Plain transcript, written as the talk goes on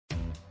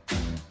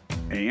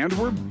And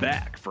we're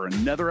back for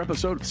another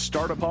episode of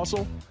Startup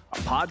Hustle, a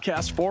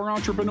podcast for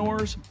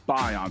entrepreneurs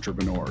by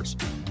entrepreneurs.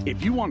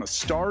 If you want to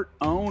start,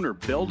 own, or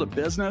build a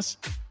business,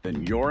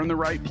 then you're in the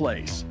right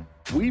place.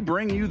 We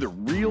bring you the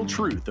real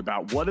truth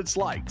about what it's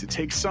like to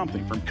take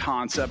something from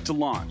concept to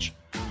launch.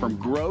 From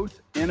growth,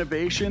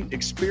 innovation,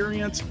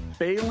 experience,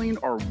 failing,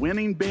 or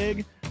winning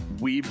big,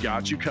 we've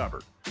got you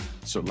covered.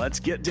 So let's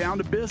get down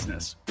to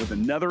business with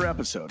another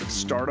episode of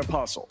Startup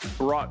Hustle,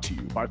 brought to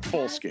you by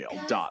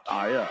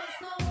Fullscale.io.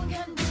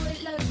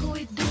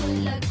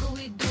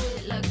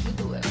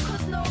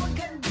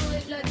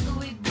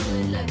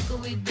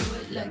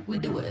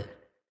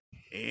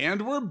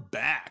 And we're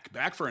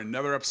back for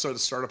another episode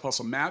of Startup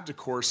Hustle. Matt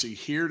DeCoursey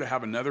here to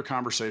have another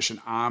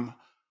conversation I'm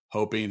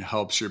hoping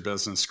helps your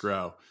business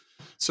grow.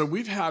 So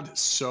we've had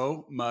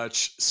so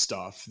much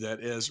stuff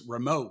that is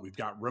remote. We've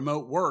got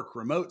remote work,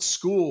 remote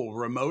school,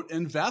 remote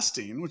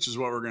investing, which is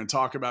what we're going to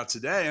talk about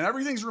today. And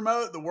everything's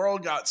remote. The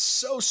world got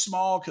so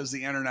small because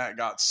the internet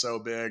got so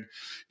big.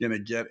 Going to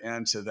get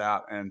into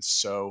that and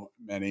so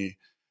many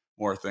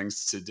more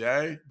things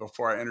today.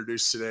 Before I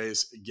introduce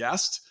today's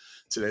guest,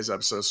 today's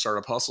episode of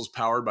Startup Hustle is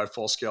powered by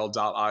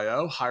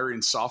Fullscale.io.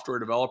 Hiring software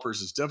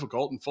developers is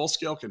difficult, and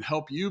Fullscale can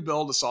help you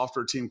build a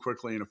software team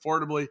quickly and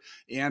affordably,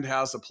 and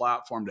has the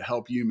platform to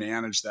help you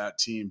manage that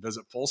team.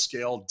 Visit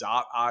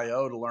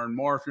Fullscale.io to learn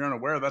more. If you're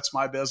unaware, that's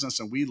my business,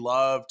 and we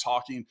love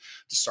talking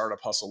to Startup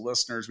Hustle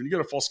listeners. When you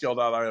go to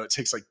Fullscale.io, it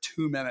takes like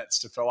 2 minutes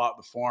to fill out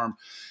the form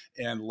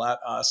and let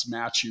us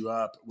match you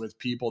up with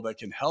people that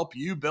can help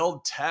you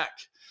build tech.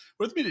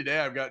 With me today,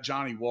 I've got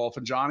Johnny Wolf,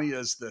 and Johnny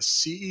is the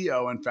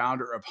CEO and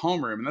founder of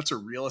Homeroom, and that's a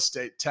real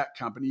estate tech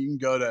company. You can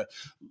go to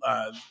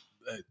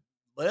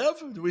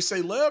Live. Do we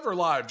say Live or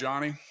Live,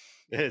 Johnny?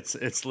 It's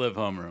Live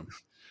Homeroom.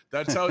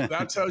 That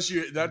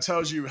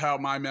tells you how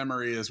my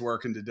memory is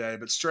working today.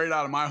 But straight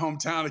out of my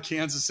hometown of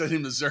Kansas City,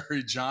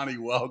 Missouri, Johnny,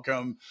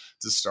 welcome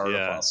to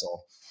Startup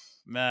Hustle.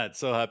 Matt,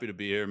 so happy to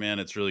be here, man.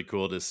 It's really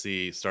cool to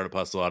see Startup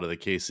Hustle out of the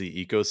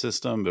KC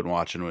ecosystem. Been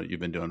watching what you've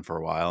been doing for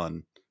a while,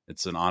 and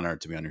it's an honor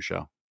to be on your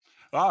show.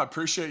 Well, I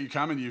appreciate you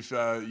coming. You've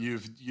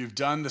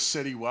done the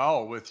city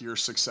well with your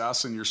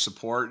success and your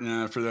support.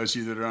 And for those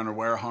of you that are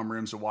unaware,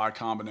 Homeroom's a Y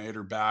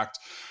Combinator backed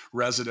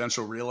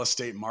residential real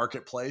estate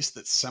marketplace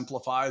that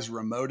simplifies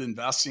remote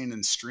investing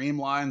and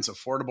streamlines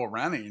affordable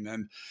renting.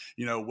 And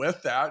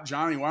with that,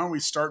 Johnny, why don't we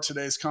start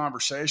today's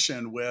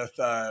conversation with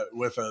a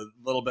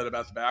little bit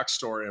about the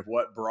backstory of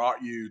what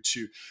brought you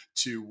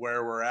to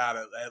where we're at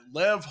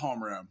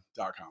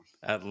livehomeroom.com.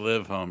 At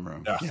Live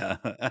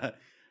Homeroom,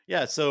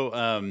 yeah.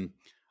 So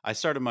I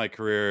started my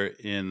career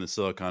in the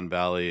Silicon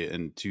Valley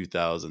in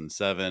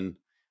 2007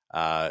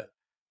 and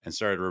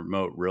started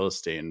remote real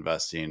estate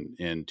investing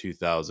in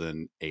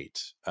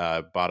 2008.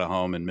 Bought a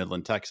home in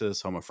Midland,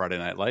 Texas, home of Friday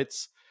Night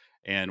Lights,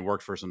 and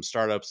worked for some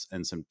startups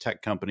and some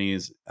tech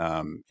companies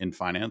in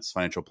finance,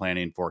 financial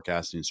planning,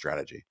 forecasting,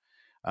 strategy.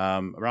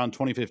 Around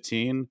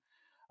 2015,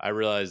 I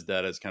realized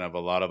that, as kind of a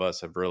lot of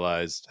us have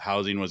realized,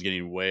 housing was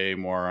getting way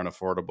more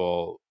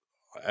unaffordable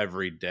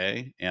every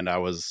day. And I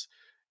was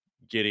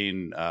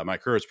getting my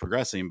career was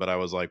progressing, but I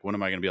was like, when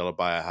am I going to be able to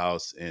buy a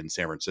house in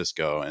San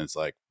Francisco? And it's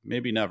like,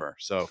 maybe never.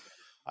 So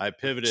I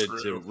pivoted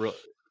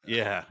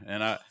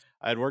and I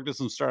had worked with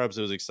some startups.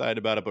 I was excited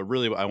about it, but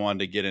really I wanted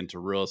to get into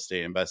real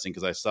estate investing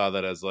because I saw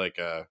that as like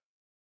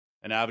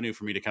an avenue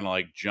for me to kind of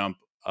like jump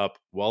up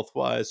wealth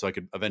wise, so I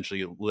could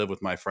eventually live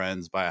with my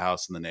friends, buy a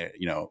house in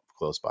the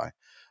close by.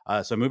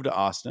 So I moved to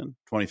Austin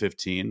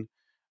 2015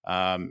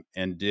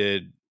 and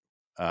did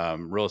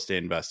real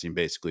estate investing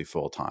basically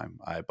full time.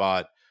 I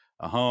bought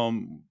a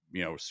home,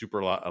 a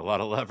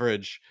lot of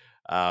leverage,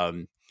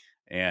 and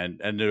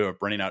ended up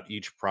renting out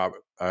each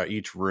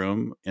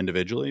room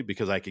individually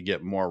because I could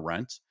get more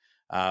rent,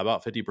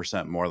 about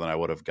 50% more than I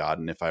would have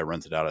gotten if I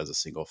rented out as a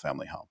single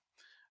family home.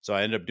 So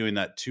I ended up doing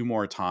that 2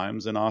 more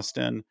times in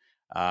Austin.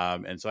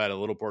 And so I had a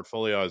little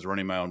portfolio. I was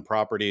running my own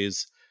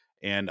properties,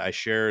 and I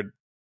shared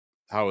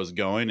how it was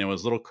going. It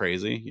was a little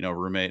crazy.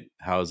 Roommate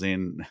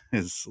housing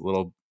is a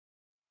little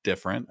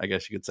different, I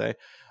guess you could say.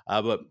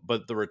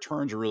 But the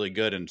returns are really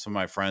good. And some of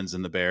my friends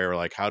in the Bay are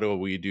like, how do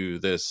we do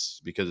this?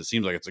 Because it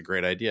seems like it's a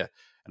great idea.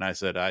 And I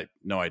said,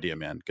 no idea,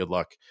 man. Good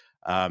luck.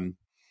 Around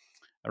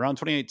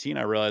 2018,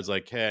 I realized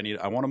like, hey,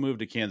 I want to move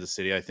to Kansas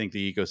City. I think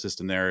the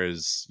ecosystem there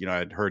is,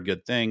 I'd heard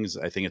good things.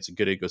 I think it's a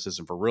good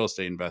ecosystem for real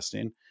estate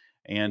investing.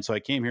 And so I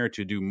came here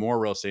to do more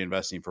real estate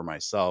investing for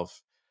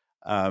myself.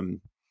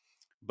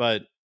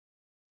 But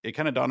it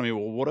kind of dawned on me,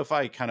 well, what if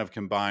I kind of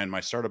combine my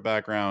startup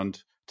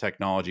background,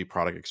 technology,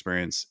 product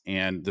experience,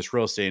 and this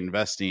real estate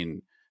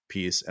investing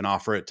piece and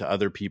offer it to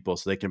other people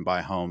so they can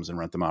buy homes and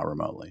rent them out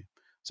remotely.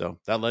 So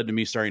that led to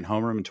me starting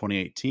Homeroom in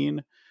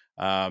 2018.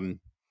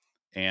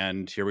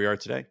 And here we are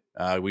today.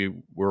 We've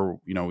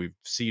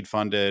seed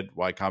funded,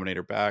 Y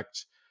Combinator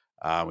backed.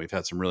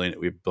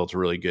 We've built a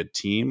really good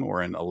team.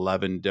 We're in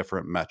 11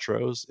 different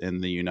metros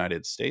in the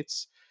United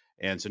States.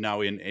 And so now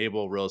we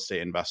enable real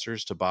estate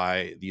investors to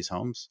buy these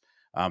homes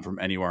from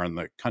anywhere in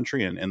the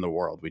country and in the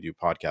world. We do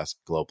podcasts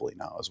globally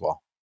now as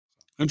well.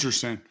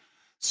 Interesting.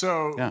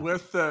 So Yeah.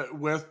 with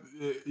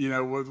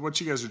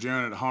what you guys are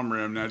doing at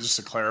Homeroom now, just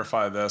to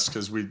clarify this,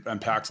 because we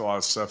unpacked a lot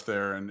of stuff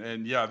there,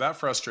 and yeah, that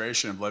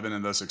frustration of living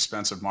in those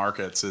expensive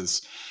markets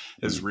is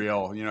Mm,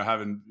 real.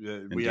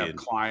 Having we have indeed.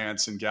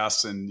 clients and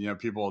guests, and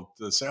people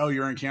that say, "Oh,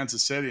 you're in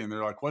Kansas City," and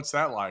they're like, "What's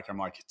that like?" I'm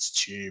like, "It's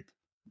cheap."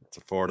 It's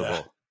Yeah.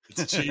 affordable.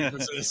 It's cheap.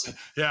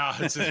 Yeah,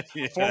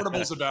 affordable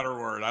Yeah. is a better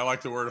word. I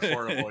like the word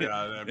affordable.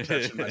 Yeah, and I'm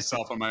catching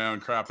myself on my own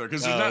crap there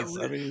because No,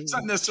 I it's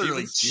not mean, cheap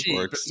necessarily is cheap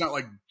cheap. It's works. not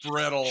like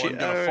brittle Cheap, and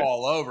going to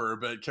fall over,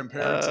 but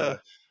compared uh, to,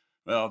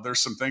 well,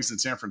 there's some things in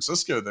San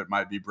Francisco that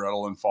might be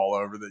brittle and fall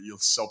over that you'll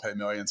still pay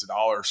millions of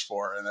dollars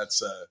for, and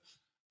that's a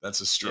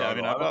yeah, I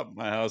mean, struggle. I I don't. bought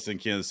my house in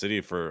Kansas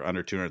City for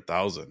under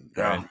 200,000,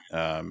 Yeah, right?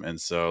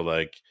 And so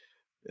like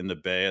in the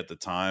Bay at the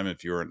time,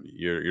 if you're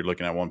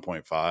looking at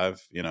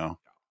 1.5,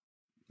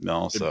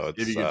 no, so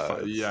if you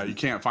could, yeah, you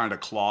can't find a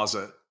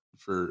closet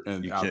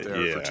you out can't,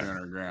 there for yeah,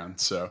 200 grand.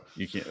 So,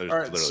 you can't. all There's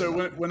right. literally So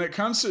nothing. when it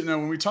comes to,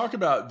 when we talk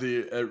about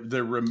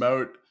the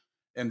remote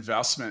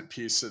investment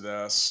piece of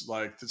this,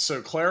 like,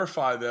 so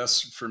clarify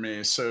this for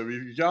me. So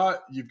you've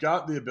got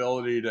the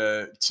ability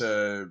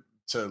to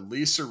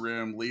lease a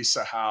room, lease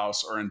a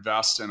house, or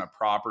invest in a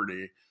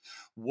property.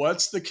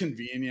 What's the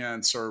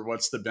convenience or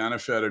what's the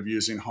benefit of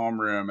using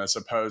Homeroom as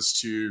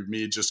opposed to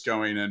me just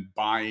going and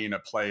buying a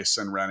place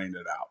and renting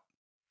it out?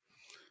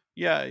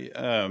 Yeah,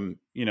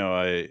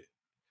 I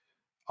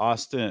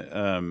Austin,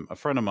 a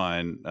friend of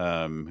mine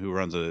who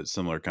runs a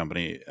similar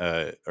company,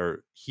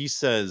 or he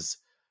says,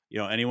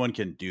 anyone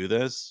can do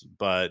this,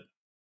 but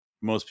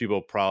most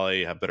people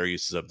probably have better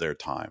uses of their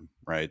time,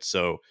 right?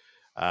 So,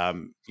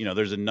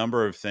 there's a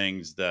number of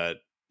things that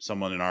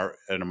someone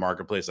in a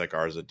marketplace like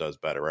ours that does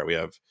better,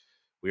 right?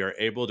 We are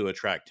able to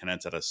attract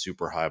tenants at a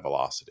super high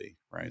velocity,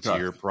 right? So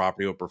Okay. your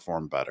property will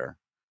perform better.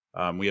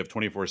 We have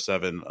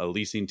 24/7 a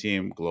leasing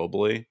team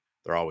globally.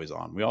 They're always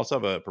on. We also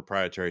have a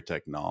proprietary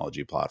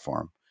technology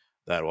platform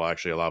that will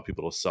actually allow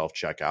people to self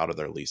check out of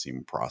their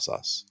leasing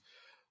process.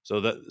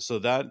 So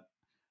that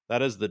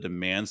is the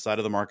demand side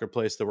of the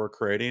marketplace that we're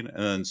creating.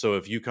 And then, so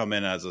if you come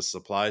in as a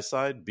supply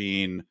side,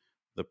 being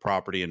the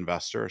property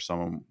investor,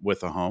 someone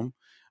with a home,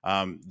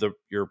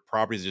 your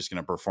property is just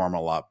going to perform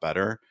a lot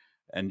better.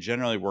 And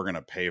generally, we're going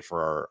to pay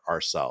for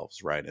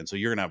ourselves, right? And so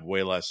you're going to have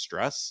way less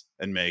stress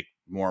and make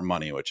more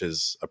money, which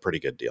is a pretty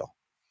good deal.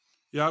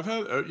 Yeah, I've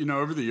had,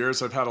 over the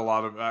years, I've had a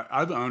lot of,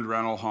 I've owned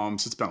rental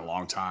homes. It's been a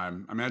long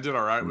time. I mean, I did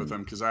all right with Mm.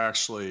 them because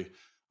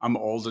I'm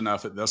old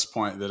enough at this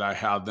point that I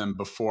had them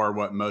before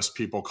what most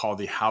people call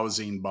the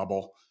housing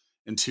bubble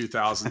in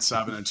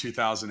 2007 and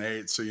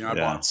 2008. So, I Yeah,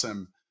 bought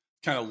some,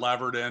 kind of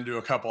levered into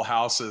a couple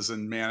houses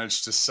and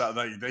managed to sell.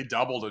 They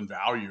doubled in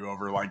value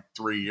over like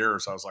 3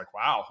 years. I was like,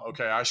 wow,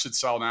 okay, I should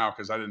sell now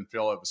because I didn't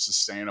feel it was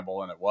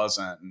sustainable, and it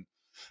wasn't. And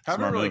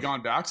haven't smart really move.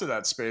 gone back to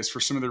that space for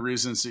some of the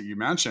reasons that you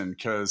mentioned,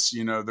 because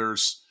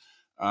there's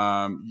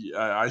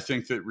I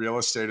think that real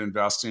estate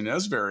investing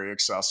is very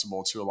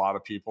accessible to a lot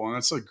of people, and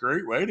it's a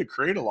great way to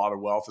create a lot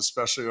of wealth,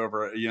 especially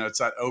over, it's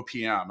that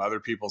OPM, other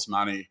people's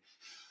money,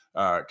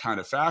 kind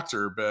of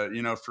factor. But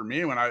for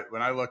me, when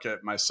I look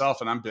at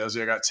myself and I'm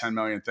busy, I got 10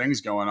 million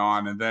things going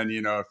on, and then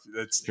if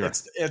Sure.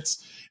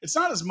 it's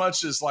not as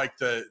much as like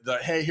the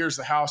hey, here's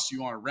the house, do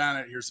you want to rent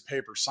it, here's the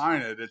paper,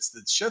 sign it. It's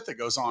the shit that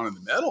goes on in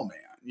the middle, man.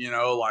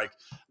 Like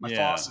my Yeah.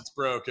 faucet's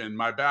broken,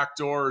 my back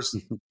door's,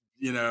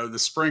 the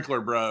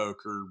sprinkler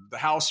broke, or the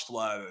house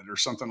flooded, or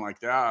something like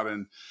that.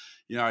 And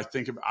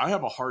I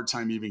have a hard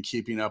time even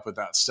keeping up with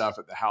that stuff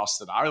at the house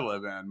that I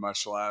live in,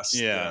 much less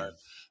Yeah.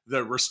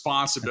 the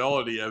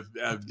responsibility of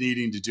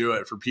needing to do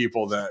it for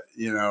people that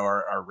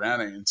are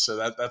renting. So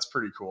that's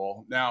pretty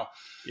cool. Now,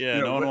 Yeah,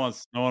 no one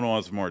what,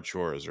 wants more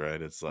chores,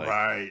 right? It's like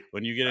right,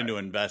 when you get right, into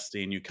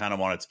investing, you kind of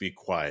want it to be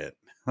quiet,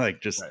 like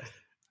just right.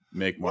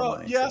 make more Well,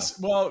 money. So yes.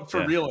 Well, for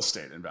yeah, real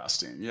estate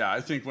investing, yeah,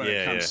 I think when it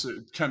yeah, yeah, comes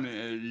to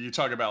you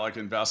talk about like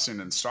investing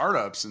in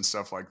startups and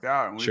stuff like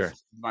that, and sure,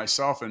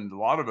 myself and a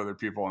lot of other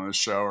people on this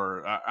show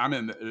are, I'm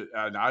in,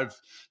 and I've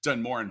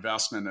done more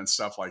investment and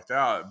stuff like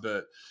that.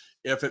 But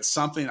if it's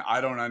something I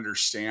don't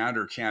understand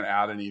or can't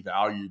add any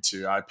value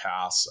to, I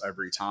pass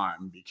every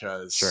time,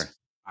 sure. because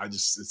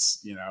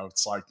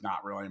it's like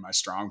not really my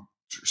strong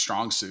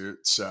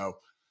suit. So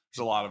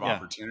there's a lot of Yeah.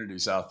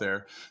 opportunities out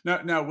there.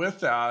 Now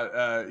with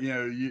that,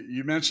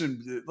 you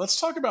mentioned. Let's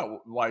talk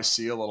about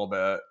YC a little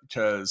bit,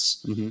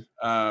 because Hmm.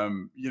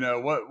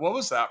 what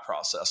was that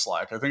process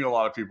like? I think a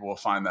lot of people will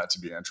find that to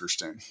be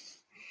interesting.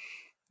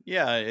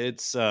 Yeah,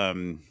 it's a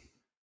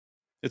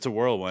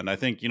whirlwind. I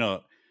think,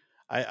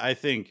 I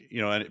think,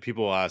 and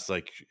people will ask,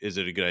 like, is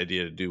it a good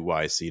idea to do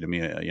YC to me,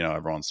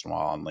 every once in a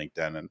while on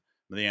LinkedIn? And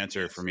the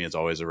answer for Yes. me is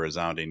always a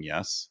resounding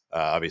yes.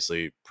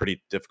 Obviously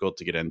pretty difficult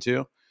to get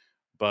into,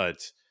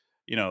 but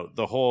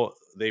the whole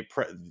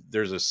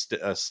there's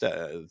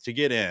to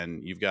get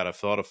in, you've got to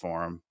fill out a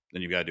form,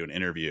 then you've got to do an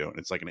interview, and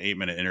it's like an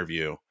 8-minute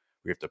interview where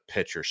you have to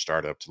pitch your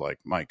startup to, like,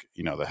 Mike,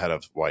 the head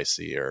of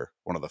YC or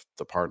one of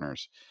the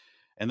partners.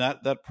 And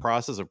that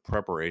process of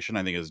preparation,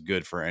 I think, is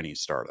good for any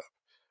startup,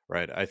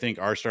 right? I think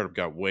our startup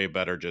got way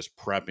better just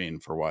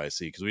prepping for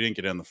YC, because we didn't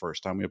get in the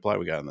first time we applied,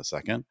 we got in the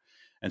second.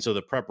 And so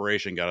the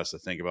preparation got us to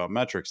think about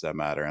metrics that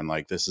matter. And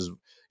like, this is,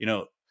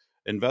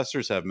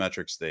 investors have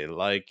metrics they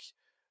like,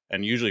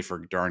 and usually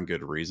for darn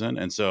good reason.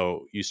 And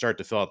so you start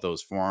to fill out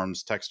those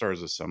forms.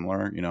 Techstars is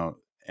similar,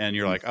 and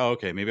you're like, oh,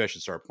 okay, maybe I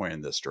should start pointing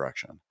in this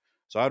direction.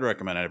 So I'd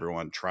recommend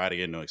everyone try to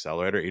get into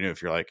Accelerator, even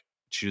if you're like,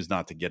 choose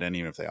not to get in,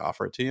 even if they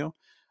offer it to you.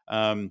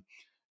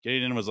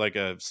 Getting in was like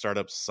a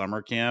startup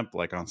summer camp,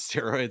 like on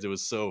steroids. It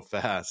was so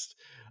fast.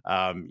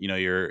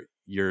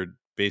 You're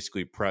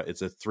basically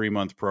it's a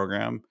 3-month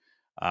program.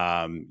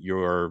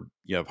 You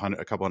have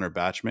a couple hundred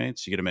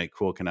batchmates. You get to make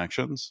cool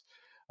connections.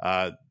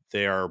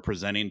 They are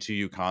presenting to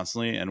you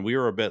constantly, and we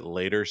were a bit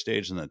later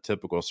stage than the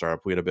typical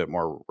startup. We had a bit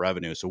more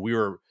revenue, so we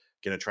were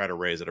going to try to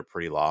raise at a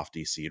pretty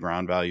lofty seed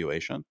round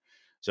valuation.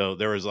 So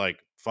there was like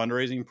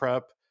fundraising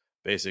prep,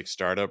 basic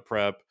startup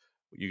prep.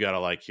 You got to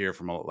like hear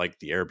from like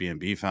the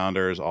Airbnb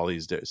founders, all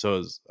these. So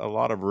it's a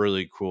lot of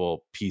really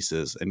cool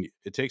pieces, and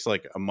it takes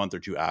like a month or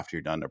two after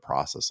you're done to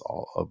process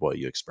all of what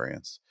you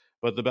experience.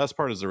 But the best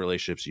part is the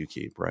relationships you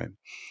keep, right?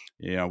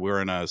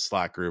 We're in a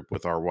Slack group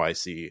with our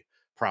YC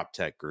prop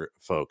tech group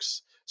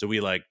folks. So we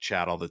like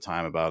chat all the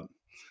time about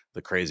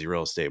the crazy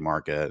real estate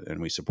market,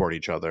 and we support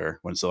each other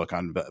when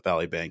Silicon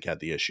Valley Bank had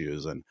the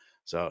issues. And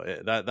so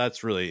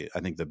that's really,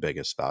 I think, the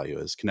biggest value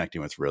is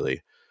connecting with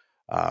really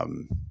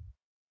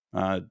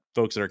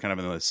folks that are kind of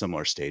in a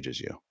similar stage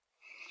as you.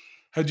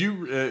 Had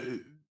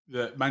you,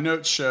 my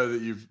notes show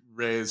that you've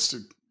raised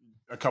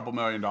a couple $1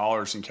 million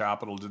in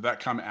capital. Did that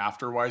come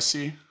after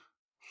YC?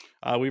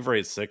 We've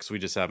raised 6. We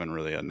just haven't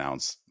really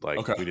announced,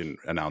 we didn't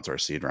announce our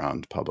seed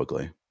round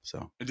publicly.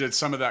 So did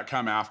some of that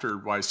come after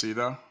YC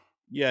though?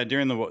 Yeah,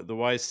 during the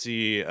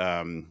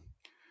YC,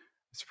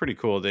 it's pretty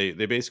cool. They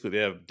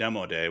have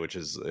Demo Day, which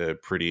is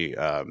pretty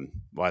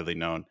widely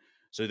known.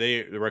 So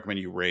they recommend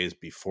you raise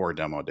before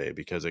Demo Day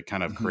because it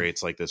kind of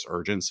creates like this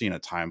urgency and a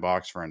time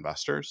box for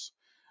investors.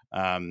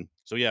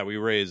 So yeah, we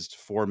raised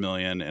 $4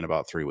 million in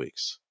about 3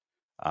 weeks.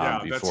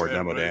 Before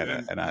Demo Day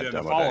and at Demo Day.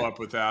 The follow up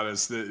with that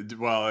is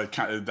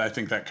I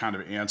think that kind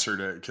of answered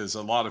it, because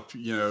a lot of,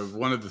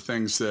 one of the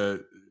things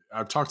that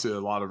I've talked to a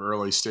lot of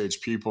early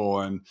stage people,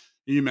 and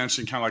you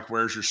mentioned kind of like,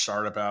 where's your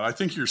startup at? I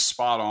think you're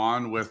spot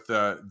on with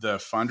the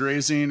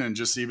fundraising and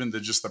just even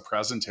the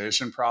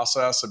presentation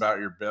process about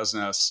your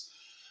business.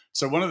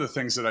 So one of the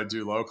things that I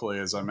do locally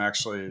is I'm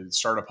actually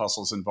Startup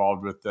Hustle's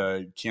involved with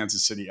the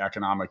Kansas City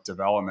Economic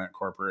Development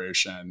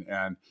Corporation.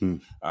 And,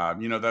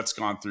 that's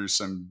gone through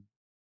some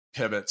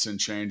pivots and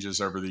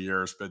changes over the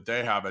years, but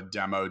they have a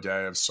demo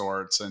day of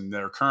sorts, and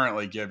they're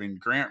currently giving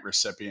grant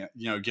recipient,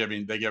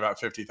 they give out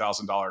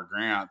 $50,000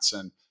 grants.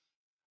 And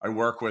I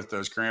work with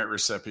those grant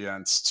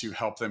recipients to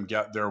help them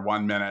get their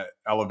 1-minute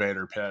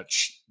elevator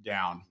pitch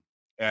down.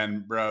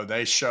 And bro,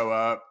 they show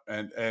up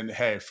and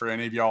hey, for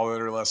any of y'all that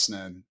are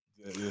listening,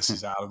 this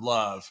is out of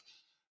love,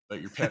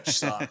 but your pitch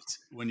sucked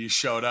when you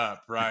showed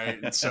up.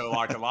 Right. And so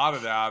like a lot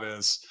of that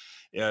is,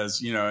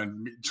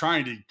 and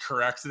trying to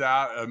correct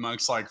that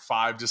amongst like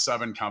 5 to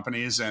 7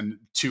 companies in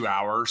 2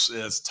 hours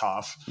is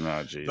tough.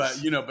 Oh, geez.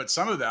 But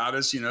some of that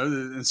is,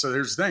 and so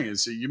here's the thing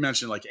is, you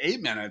mentioned like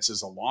 8 minutes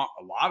is a lot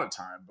of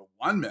time, but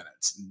 1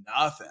 minute's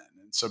nothing.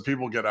 And so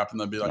people get up and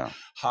they'll be like,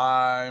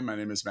 hi, my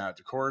name is Matt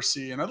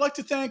DeCoursey, and I'd like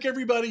to thank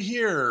everybody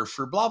here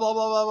for blah, blah,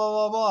 blah, blah, blah,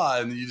 blah, blah.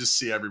 And you just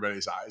see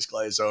everybody's eyes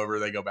glaze over.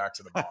 They go back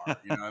to the bar,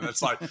 and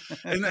it's like,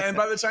 and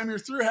by the time you're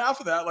through half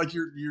of that, like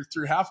you're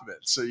through half of it.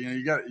 So,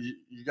 you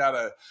got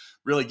to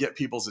really get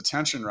people's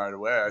attention right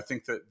away. I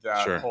think that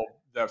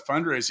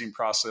fundraising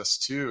process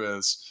too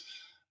is,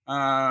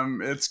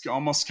 it's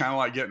almost kind of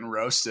like getting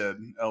roasted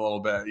a little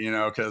bit,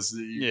 because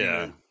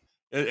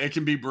it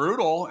can be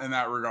brutal in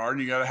that regard,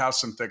 and you got to have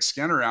some thick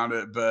skin around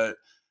it, but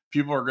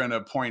people are going to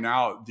point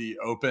out the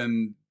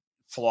open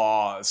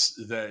flaws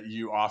that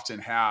you often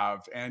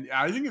have. And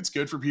I think it's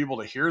good for people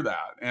to hear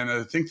that. And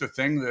I think the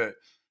thing that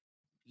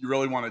you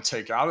really want to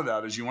take out of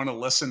that is you want to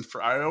listen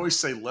I always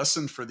say,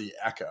 listen for the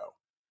echo.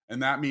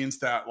 And that means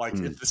that like,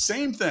 if the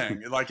same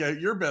thing, like at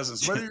your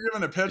business, whether you're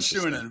giving a pitch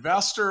to an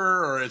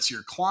investor or it's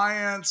your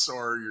clients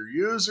or your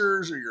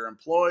users or your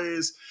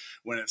employees,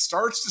 when it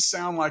starts to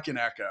sound like an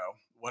echo,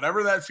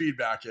 whatever that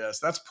feedback is,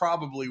 that's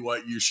probably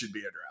what you should be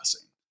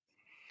addressing.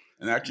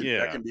 And that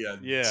can be a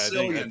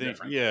zillion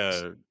different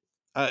things.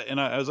 And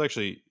I was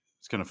actually,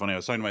 it's kind of funny. I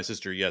was talking to my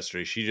sister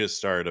yesterday. She just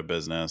started a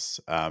business.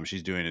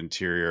 She's doing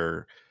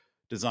interior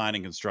design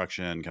and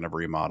construction, kind of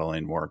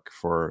remodeling work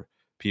for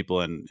people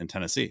in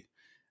Tennessee.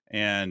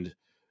 And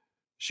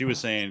she was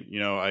saying,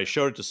 I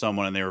showed it to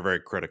someone and they were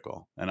very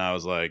critical. And I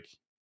was like,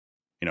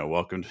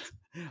 welcome to,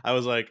 I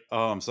was like,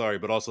 oh, I'm sorry,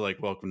 but also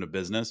like, welcome to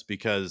business,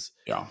 because,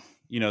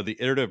 the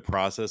iterative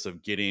process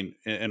of getting,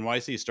 and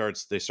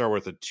YC they start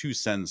with a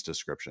 2-sentence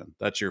description.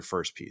 That's your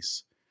first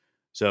piece.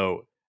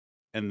 So,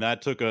 and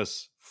that took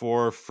us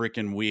 4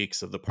 freaking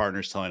weeks of the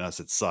partners telling us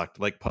it sucked,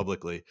 like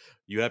publicly.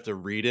 You have to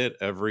read it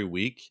every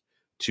week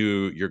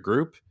to your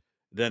group.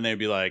 Then they'd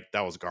be like,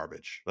 that was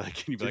garbage.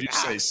 Like, you'd be Did you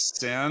say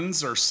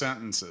sends or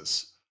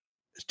sentences?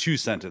 two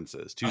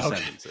sentences.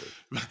 Okay.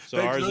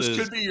 So ours Those is,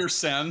 could be your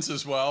sends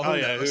as well. oh Who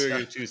yeah, who knows? are Yeah.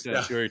 your 2 cents?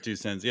 Yeah. Who are your 2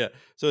 cents? Yeah.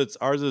 So it's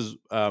ours is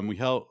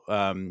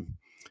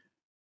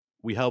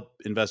we help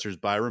investors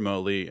buy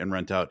remotely and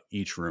rent out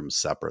each room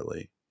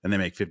separately, and they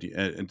make 50.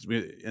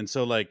 And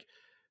so like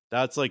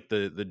that's like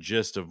the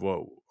gist of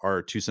what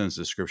our 2 cents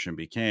description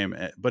became.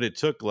 But it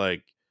took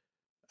like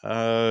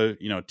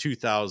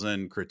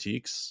 2,000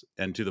 critiques,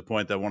 and to the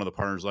point that one of the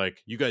partners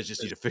like, you guys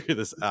just need to figure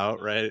this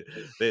out, right?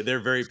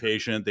 They're very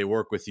patient, they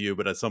work with you,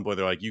 but at some point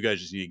they're like, you guys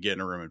just need to get in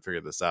a room and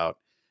figure this out.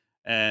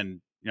 And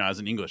as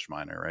an English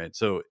minor, right,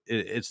 so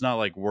it's not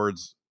like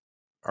words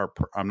are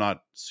I'm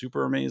not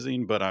super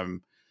amazing, but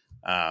I'm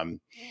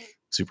um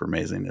super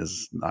amazing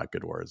is not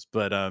good words,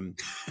 but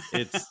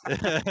it's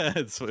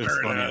it's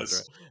funny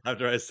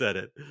after I said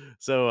it.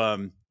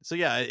 So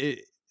yeah,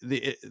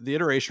 the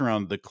iteration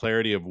around the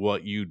clarity of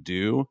what you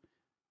do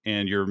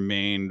and your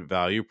main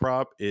value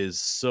prop is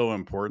so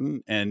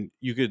important. And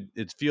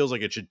it feels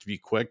like it should be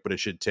quick, but it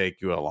should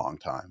take you a long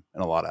time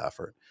and a lot of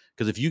effort,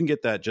 because if you can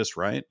get that just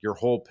right, your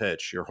whole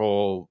pitch, your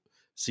whole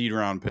seed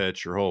round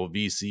pitch, your whole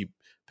VC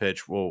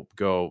pitch will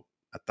go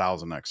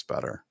 1,000x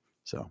better.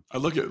 So I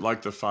look at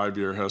like the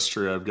 5-year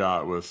history I've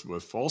got with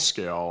Full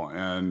Scale,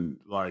 and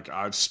like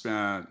I've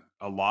spent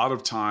a lot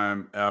of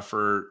time,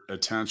 effort,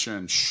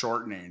 attention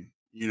shortening,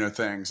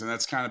 things. And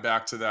that's kind of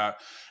back to that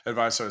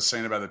advice I was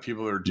saying about the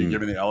people who are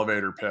giving the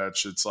elevator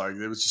pitch. It's like,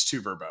 it was just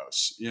too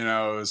verbose,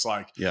 it was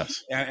like,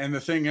 yes. And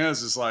the thing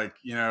is like,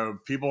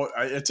 people,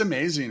 it's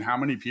amazing how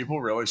many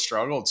people really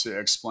struggle to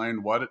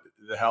explain what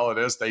the hell it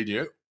is they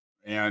do.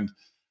 And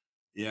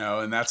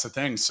and that's the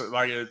thing. So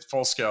like at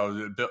Full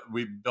Scale,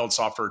 we build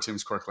software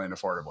teams quickly and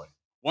affordably.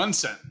 One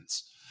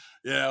sentence,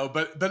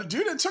 but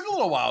dude, it took a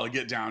little while to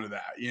get down to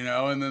that,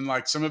 and then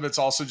like some of it's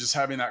also just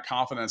having that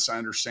confidence to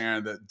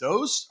understand that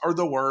those are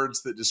the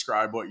words that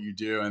describe what you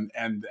do. And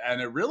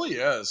it really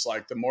is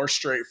like the more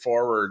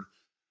straightforward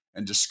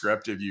and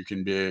descriptive you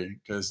can be,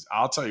 because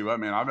I'll tell you what,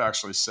 man, I've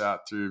actually sat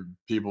through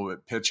people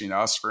that pitching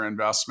us for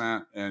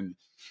investment, and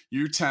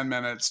you're 10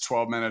 minutes,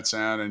 12 minutes in,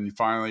 and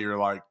finally you're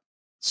like,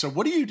 so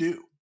what do you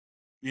do?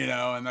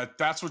 And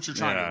that's what you're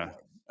trying to avoid.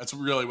 That's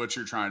really what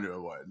you're trying to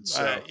avoid.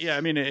 So yeah,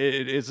 I mean,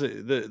 it's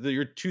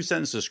your 2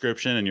 sentence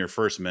description in your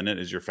first minute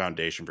is your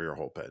foundation for your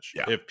whole pitch.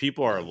 Yeah. If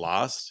people are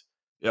lost,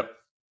 yep,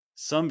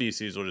 some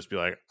VCs will just be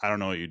like, I don't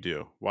know what you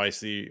do.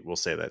 YC will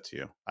say that to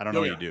you. I don't know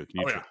what you do.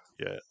 Can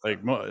you? Like,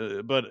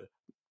 but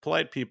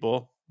polite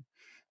people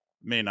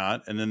may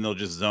not, and then they'll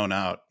just zone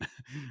out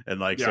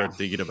and like start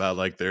thinking about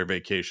like their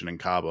vacation in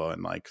Cabo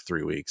in like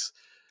 3 weeks.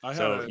 I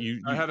had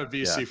a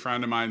VC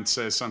friend of mine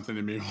say something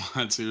to me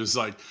once. He was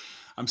like,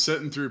 I'm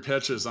sitting through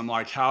pitches. I'm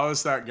like, how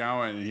is that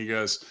going? And he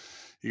goes,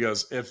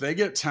 if they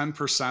get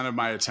 10% of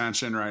my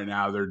attention right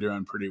now, they're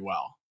doing pretty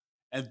well.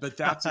 But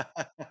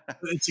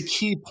it's a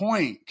key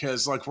point,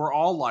 because like we're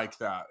all like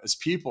that as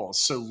people.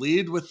 So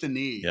lead with the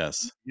need.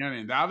 Yes.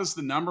 That is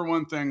the number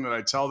one thing that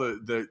I tell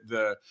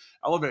the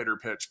elevator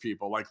pitch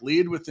people, like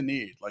lead with the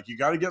need. Like you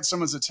got to get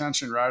someone's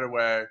attention right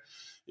away.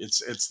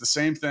 It's the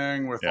same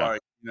thing with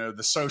like,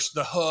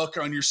 the hook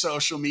on your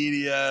social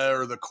media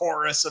or the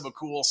chorus of a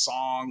cool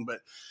song, but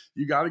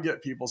you got to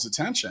get people's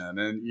attention.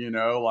 And,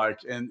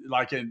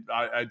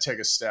 I'd take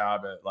a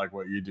stab at like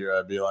what you do.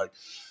 I'd be like,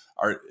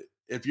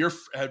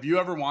 have you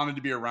ever wanted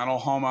to be a rental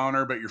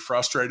homeowner, but you're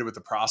frustrated with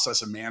the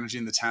process of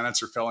managing the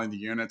tenants or filling the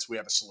units? We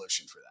have a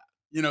solution for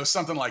that.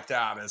 Something like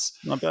that is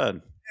not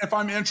bad. If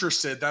I'm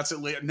interested, that's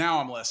at least now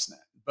I'm listening.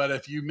 But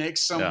if you make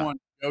someone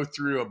go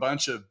through a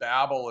bunch of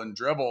babble and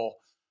dribble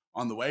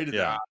on the way to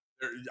that,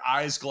 their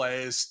eyes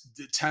glazed,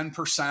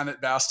 10%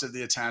 at best of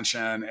the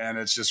attention, and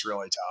it's just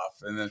really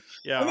tough. And then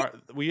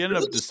we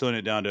ended up distilling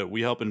it down to,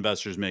 we help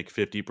investors make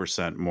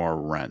 50% more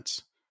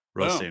rent.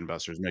 Real estate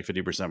investors make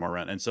 50% more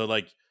rent. And so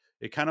like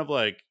it kind of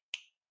like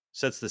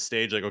sets the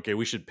stage, like, okay,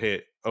 we should pay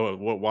it. Oh,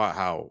 what,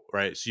 how,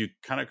 right? So you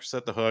kind of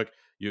set the hook,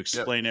 you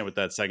explain it with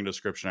that second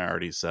description I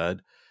already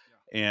said.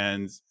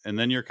 And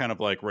then you're kind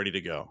of like ready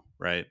to go,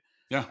 right?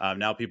 Yeah.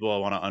 Now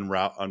people want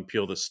to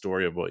unpeel the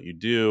story of what you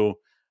do.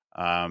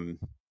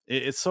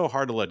 It's so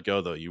hard to let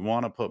go, though. You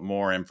want to put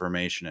more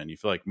information in. You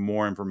feel like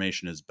more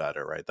information is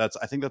better, right?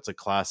 I think that's a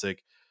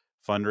classic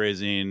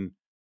fundraising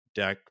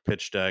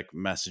pitch deck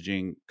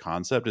messaging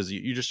concept, is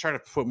you just try to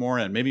put more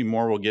in. Maybe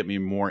more will get me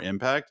more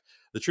impact.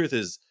 The truth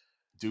is,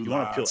 you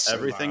want to peel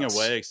everything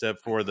away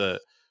except for the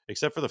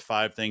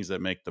 5 things that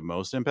make the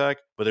most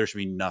impact, but there should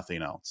be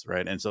nothing else,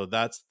 right? And so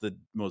that's the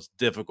most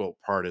difficult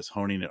part, is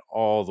honing it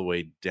all the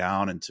way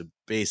down into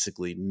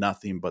basically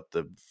nothing but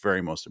the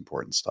very most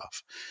important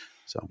stuff.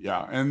 So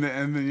and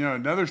then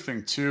another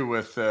thing too,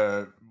 with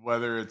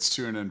whether it's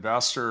to an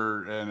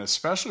investor, and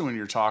especially when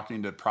you're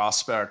talking to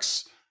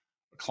prospects,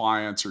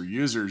 clients, or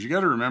users, you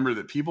got to remember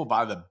that people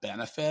buy the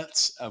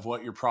benefits of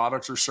what your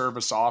product or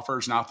service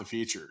offers, not the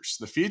features.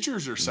 The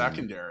features are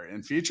secondary,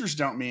 and features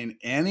don't mean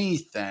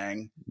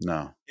anything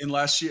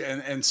unless you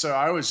and so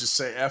I always just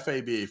say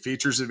FAB,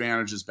 features,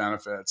 advantages,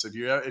 benefits.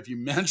 If you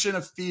mention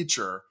a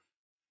feature,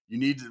 you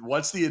need to,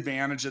 what's the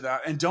advantage of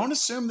that? And don't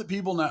assume that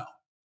people know.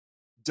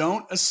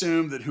 don't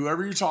assume that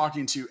whoever you're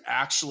talking to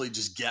actually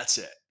just gets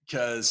it.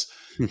 Because,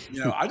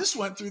 I just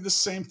went through the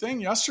same thing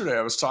yesterday.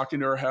 I was talking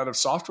to our head of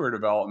software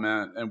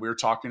development, and we were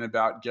talking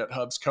about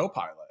GitHub's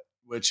Copilot,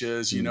 which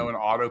is, an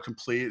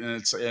autocomplete,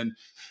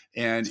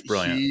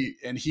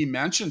 and he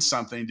mentioned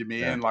something to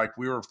me, and like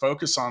we were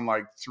focused on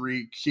like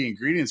 3 key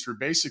ingredients for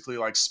basically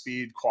like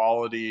speed,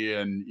 quality,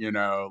 and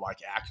like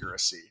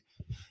accuracy.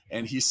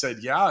 And he said,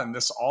 yeah, and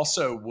this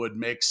also would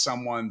make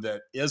someone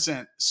that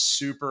isn't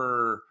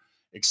super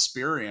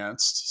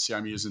experienced. See,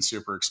 I'm using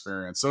super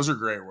experienced. Those are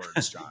great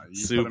words, John.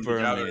 You super put them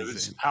together. Amazing.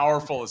 It's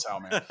powerful as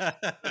hell, man.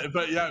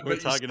 But yeah, we're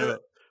talking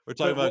about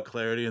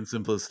clarity and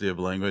simplicity of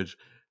language.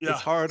 Yeah.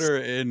 It's harder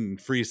in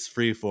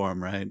free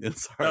form, right?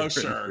 It's harder. Oh,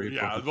 sure.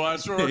 Yeah. Well,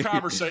 that's what we're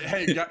conversating.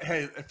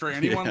 Hey, for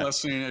anyone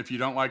listening, if you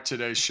don't like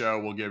today's show,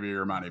 we'll give you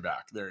your money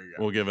back. There you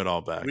go. We'll give it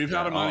all back. We've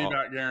had a money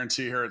back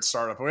guarantee here at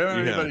Startup. We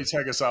haven't had anybody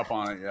take us up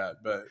on it yet,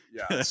 but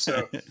yeah.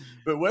 So,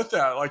 but with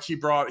that, like he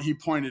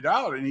pointed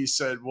out, and he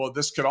said, well,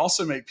 this could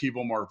also make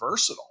people more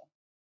versatile.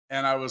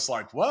 And I was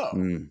like, whoa.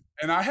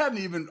 And I hadn't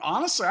even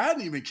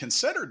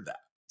considered that.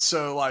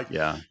 So like,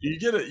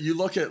 you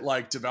look at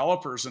like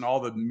developers and all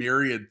the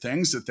myriad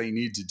things that they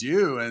need to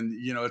do. And,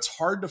 it's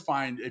hard to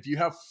find if you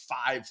have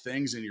 5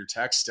 things in your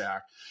tech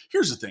stack.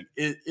 Here's the thing,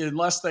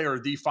 unless they are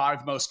the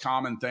 5 most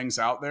common things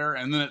out there.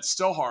 And then it's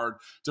still hard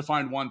to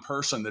find one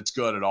person that's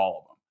good at all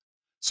of them.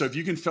 So if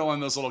you can fill in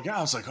those little gaps,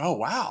 I was like, oh,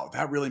 wow,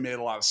 that really made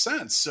a lot of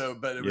sense. So,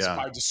 but it was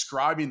by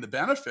describing the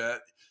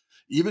benefit.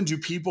 Even do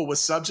people with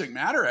subject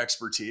matter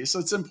expertise,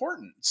 it's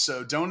important.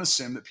 So don't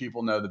assume that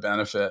people know the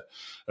benefit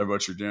of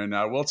what you're doing.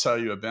 Now, I will tell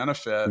you a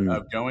benefit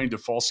of going to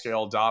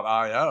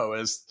Fullscale.io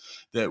is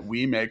that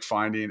we make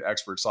finding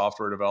expert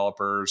software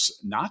developers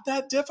not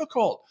that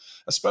difficult,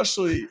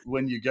 especially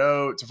when you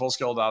go to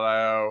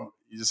Fullscale.io.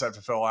 You just have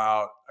to fill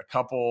out a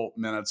couple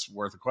minutes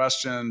worth of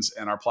questions,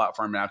 and our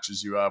platform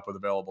matches you up with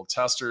available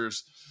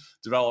testers,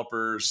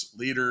 developers,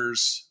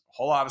 leaders,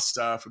 whole lot of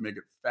stuff. We make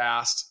it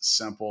fast,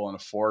 simple, and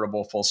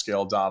affordable.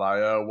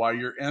 Fullscale.io. While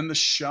you're in the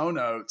show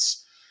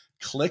notes,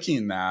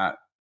 clicking that,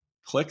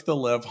 click the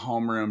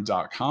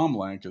livehomeroom.com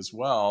link as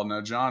well.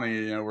 Now,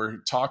 Johnny, we're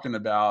talking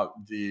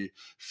about the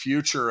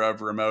future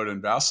of remote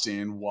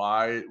investing.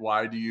 Why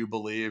do you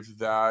believe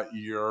that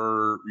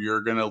you're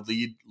going to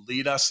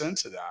lead us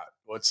into that?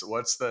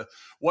 What's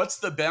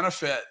the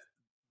benefit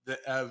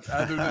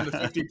other than the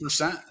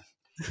 50%?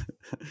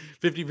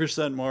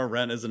 50% more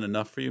rent isn't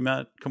enough for you,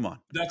 Matt? Come on.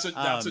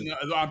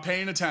 I'm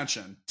paying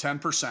attention.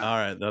 10%. All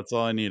right. That's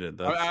all I needed.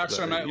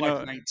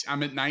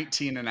 I'm at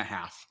 19 and a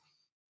half.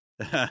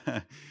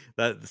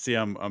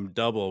 I'm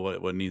double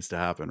what needs to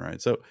happen. Right.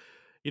 So,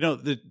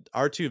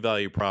 our 2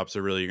 value props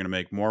are really, you're going to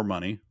make more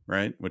money,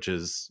 right? Which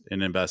is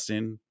in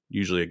investing,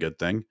 usually a good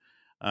thing.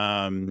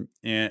 And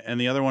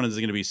the other one is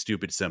going to be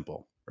stupid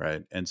simple.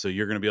 Right. And so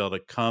you're going to be able to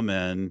come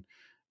in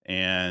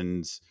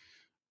and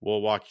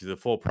we'll walk you through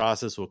the full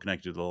process. We'll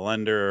connect you to the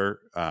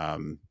lender,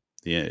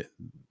 the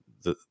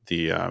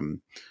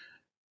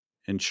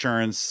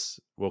insurance.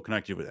 We'll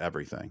connect you with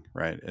everything,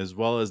 right? As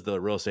well as the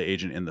real estate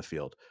agent in the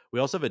field. We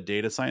also have a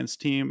data science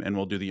team, and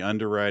we'll do the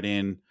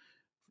underwriting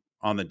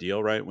on the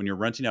deal, right? When you're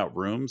renting out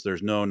rooms,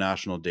 there's no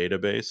national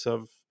database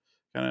of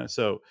kind of,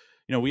 so,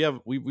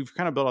 we've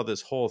kind of built out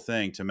this whole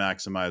thing to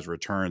maximize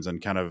returns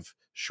and kind of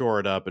shore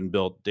it up and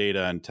build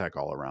data and tech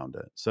all around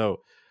it. So,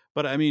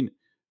 but I mean,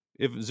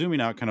 if zooming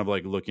out, kind of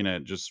like looking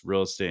at just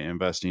real estate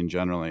investing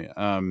generally,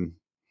 one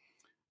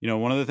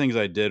of the things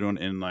I did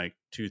in like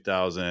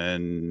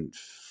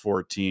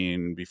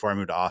 2014, before I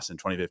moved to Austin,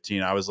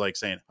 2015, I was like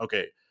saying,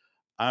 okay,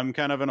 I'm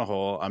kind of in a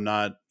hole. I'm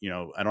not, I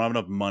don't have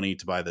enough money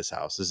to buy this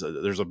house.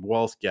 There's a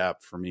wealth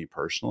gap for me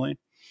personally.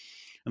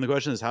 And the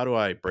question is, how do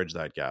I bridge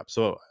that gap?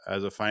 So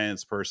as a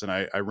finance person,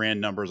 I ran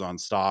numbers on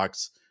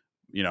stocks,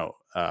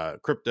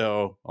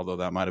 crypto, although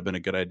that might've been a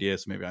good idea.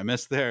 So maybe I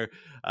missed there,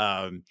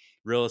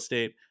 real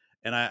estate.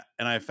 And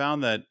I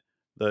found that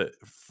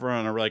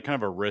from a kind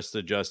of a risk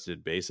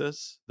adjusted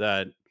basis,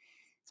 that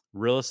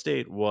real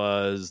estate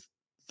was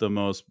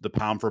the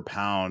pound for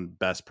pound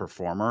best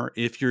performer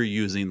if you're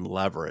using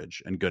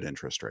leverage and good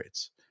interest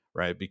rates,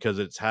 right? Because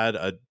it's had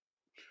a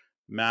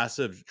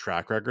massive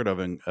track record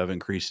of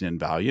increasing in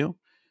value,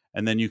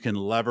 and then you can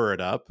lever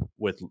it up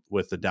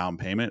with the down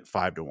payment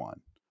 5 to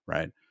 1,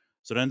 right?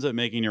 So it ends up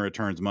making your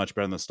returns much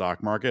better in the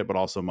stock market, but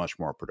also much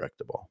more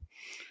predictable.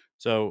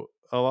 So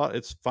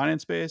it's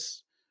finance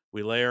based.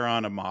 We layer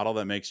on a model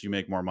that makes you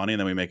make more money, and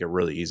then we make it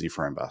really easy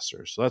for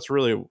investors. So that's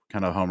really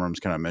kind of Homeroom's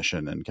kind of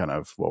mission and kind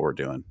of what we're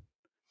doing.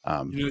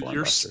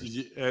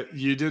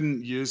 You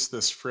didn't use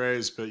this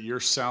phrase, but you're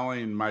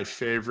selling my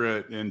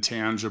favorite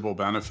intangible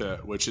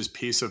benefit, which is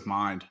peace of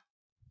mind.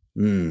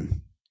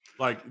 And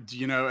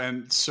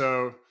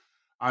so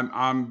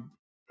I'm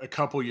a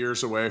couple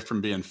years away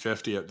from being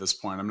 50 at this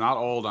point. I'm not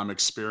old, I'm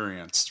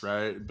experienced,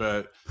 right?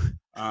 But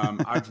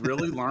I've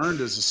really learned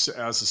as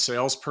a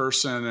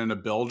salesperson and a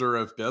builder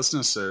of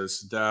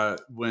businesses that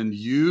when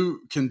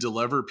you can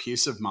deliver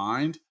peace of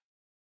mind,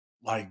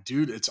 like,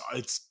 dude,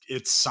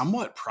 it's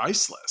somewhat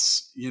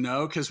priceless, you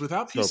know, because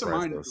So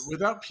priceless.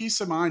 without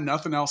peace of mind,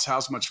 nothing else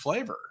has much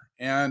flavor.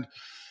 And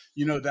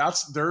you know,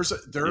 that's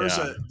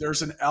Yeah.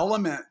 there's an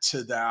element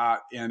to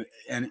that in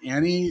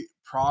any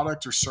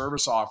product or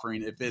service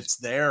offering. If it's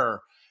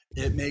there,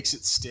 it makes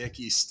it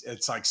sticky.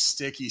 It's like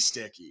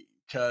sticky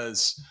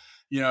because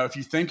you know, if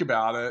you think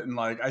about it, and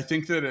like I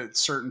think that at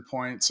certain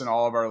points in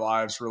all of our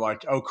lives, we're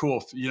like, oh,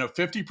 cool, you know,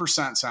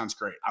 50% sounds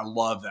great. I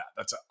love that.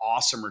 That's an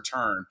awesome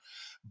return.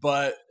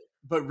 But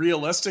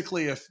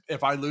realistically,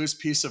 if I lose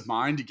peace of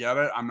mind to get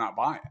it, I'm not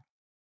buying it.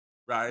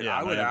 Right. Yeah, I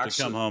I might would have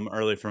to come actually, home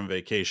early from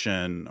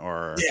vacation,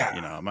 or yeah,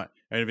 you know, I might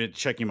be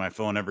checking my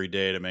phone every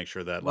day to make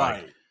sure that like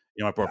right.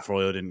 you know my Yeah.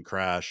 portfolio didn't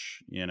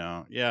crash. You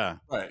know, yeah,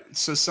 Right.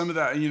 So some of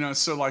that, you know,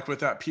 so like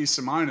with that peace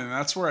of mind, and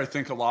that's where I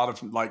think a lot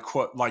of like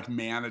quote like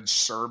managed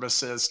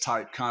services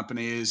type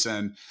companies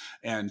and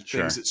things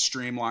sure. that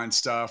streamline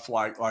stuff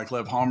like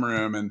Live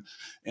Homeroom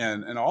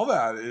and all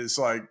that is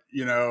like,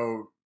 you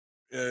know,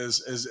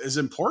 is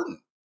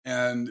important.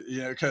 And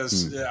you know,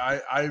 because Hmm.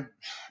 I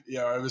you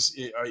know,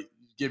 I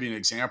give you an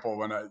example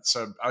when I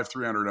have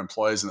 300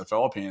 employees in the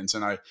Philippines,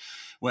 and I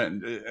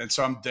went and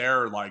so I'm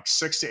there like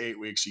 6 to 8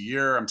 weeks a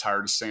year. I'm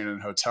tired of staying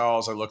in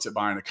hotels. I looked at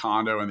buying a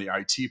condo in the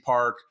IT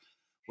park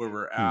where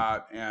we're Hmm.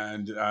 at,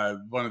 and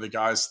one of the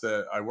guys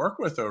that I work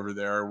with over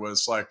there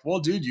was like, "Well,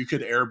 dude, you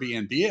could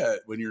Airbnb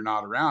it when you're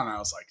not around." And I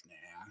was like,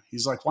 "Nah."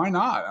 He's like, "Why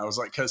not?" I was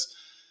like,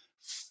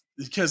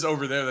 because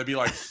over there they'd be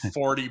like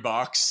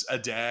 $40 a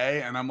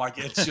day, and I'm like,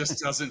 it just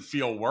doesn't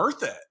feel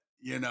worth it,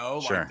 you know,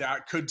 like Sure.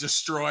 that could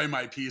destroy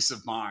my peace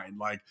of mind.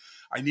 Like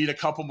I need a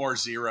couple more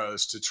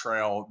zeros to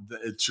trail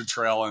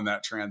in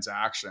that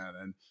transaction.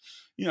 And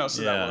you know,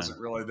 so that Yeah. wasn't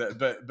really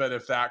that, but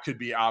if that could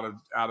be out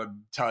of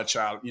touch,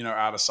 out, you know,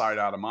 out of sight,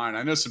 out of mind.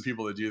 I know some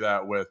people that do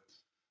that with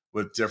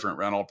different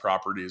rental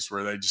properties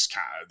where they're just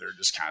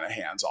kind of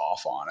hands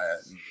off on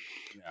it. And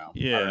you know, I don't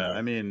Yeah. know.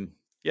 I mean,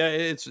 yeah,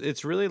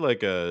 it's really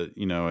like a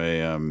you know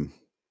a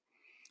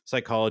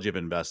psychology of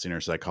investing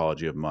or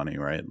psychology of money,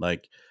 right?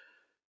 Like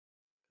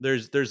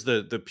there's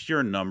the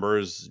pure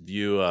numbers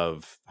view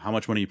of how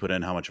much money you put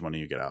in, how much money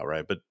you get out,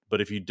 right?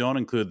 But if you don't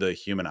include the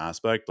human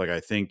aspect, like I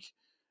think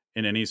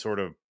in any sort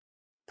of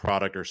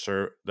product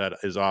or that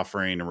is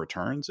offering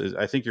returns,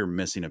 I think you're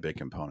missing a big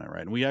component,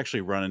 right? And we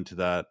actually run into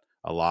that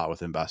a lot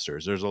with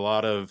investors. There's a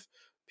lot of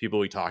people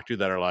we talk to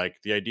that are like,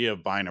 the idea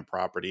of buying a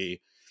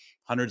property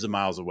hundreds of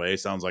miles away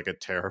sounds like a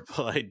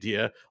terrible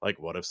idea. Like,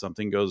 what if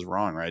something goes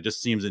wrong, right? It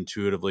just seems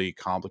intuitively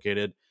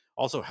complicated.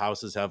 Also,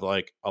 houses have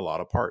like a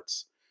lot of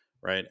parts,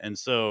 right? And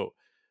so,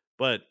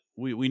 but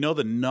we know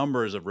the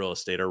numbers of real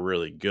estate are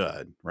really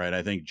good, right?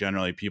 I think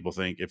generally people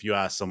think, if you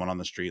ask someone on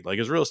the street, like,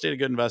 is real estate a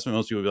good investment?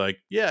 Most people will be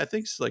like, yeah, I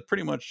think so, like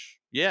pretty much,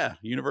 yeah,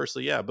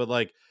 universally, yeah. But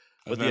like,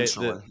 but the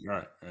Eventually,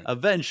 right.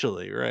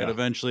 eventually, right? Yeah.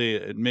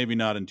 Eventually, maybe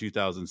not in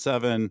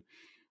 2007,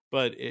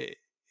 but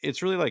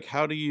it's really like,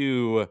 how do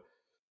you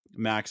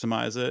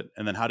maximize it,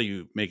 and then how do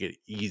you make it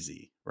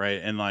easy, right?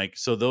 And like,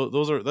 so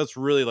that's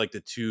really like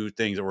the two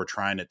things that we're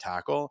trying to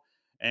tackle.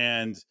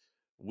 And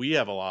we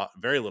have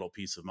very little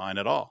peace of mind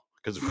at all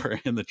because we're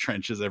in the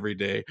trenches every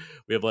day.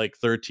 We have like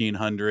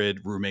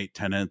 1,300 roommate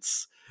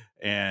tenants,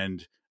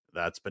 and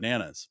that's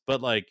bananas.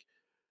 But like,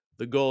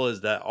 the goal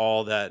is that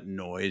all that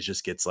noise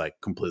just gets like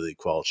completely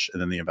quelched,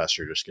 and then the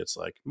investor just gets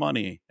like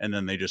money, and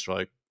then they just are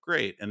like,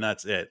 great, and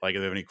that's it. Like, if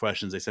they have any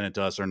questions, they send it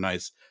to us. Our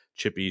nice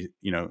chippy,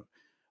 you know,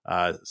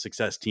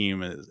 success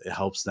team. It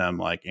helps them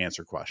like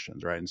answer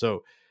questions, right? And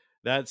so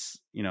that's,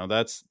 you know,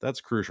 that's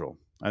crucial.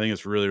 I think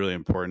it's really really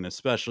important,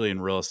 especially in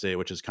real estate,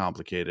 which is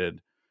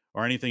complicated,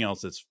 or anything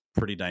else that's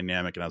pretty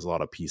dynamic and has a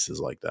lot of pieces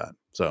like that.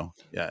 So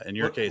yeah, in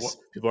your What case,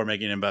 people are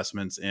making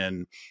investments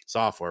in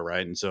software,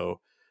 right? And so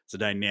it's a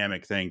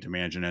dynamic thing to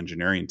manage an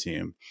engineering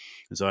team.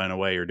 And so in a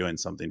way, you're doing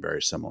something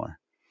very similar.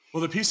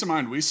 Well, the peace of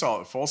mind we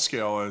saw at Full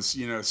Scale is,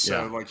 you know,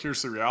 so Yeah. like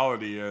here's the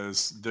reality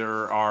is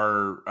there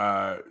are,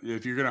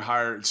 if you're going to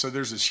hire, so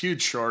there's this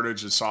huge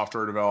shortage of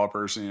software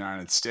developers in the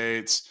United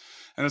States.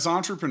 And as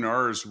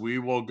entrepreneurs, we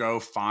will go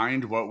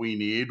find what we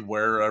need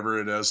wherever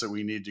it is that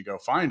we need to go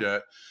find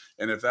it.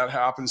 And if that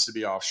happens to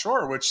be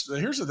offshore, which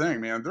here's the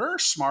thing, man, there are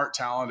smart,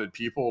 talented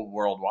people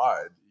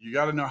worldwide. You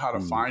got to know how to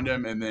Mm. find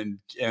them and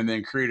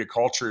then create a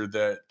culture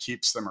that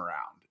keeps them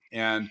around.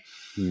 And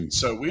Mm.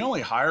 so we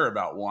only hire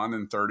about 1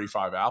 in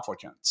 35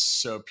 applicants.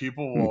 So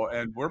people Mm. will,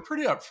 and we're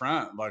pretty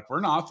upfront, like we're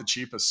not the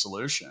cheapest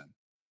solution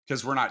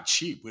because we're not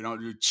cheap. We don't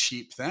do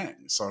cheap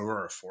things. So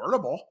we're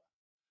affordable.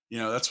 You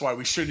know, that's why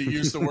we shouldn't have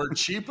used the word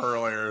cheap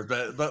earlier.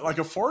 But like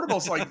affordable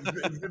is like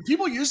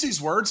people use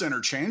these words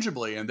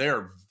interchangeably and they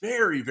are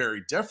very,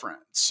 very different.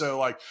 So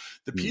like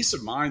the Mm. peace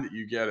of mind that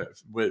you get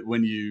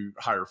when you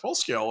hire Full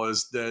Scale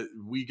is that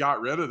we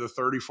got rid of the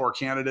 34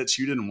 candidates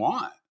you didn't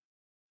want.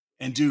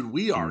 And dude,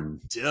 we are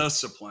Mm.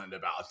 disciplined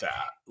about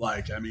that.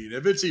 Like, I mean,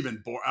 if it's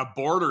even a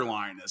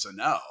borderline is a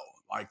no,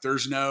 like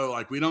there's no,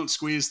 like we don't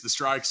squeeze the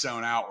strike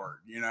zone outward,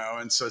 you know?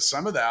 And so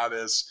some of that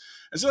is,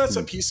 and so that's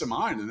a Mm. peace of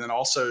mind. And then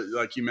also,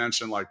 like you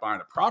mentioned, like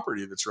buying a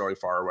property that's really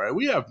far away,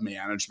 we have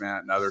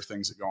management and other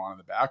things that go on in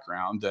the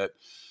background that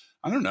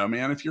I don't know,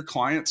 man, if your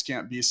clients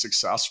can't be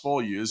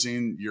successful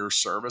using your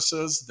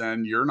services,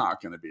 then you're not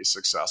going to be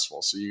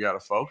successful. So you got to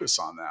focus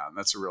on that. And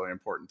that's a really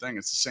important thing.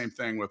 It's the same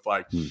thing with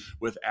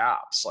with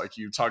apps. Like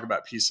you talk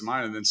about peace of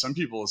mind, and then some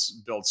people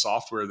build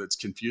software that's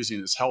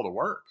confusing as hell to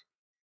work.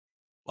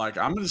 Like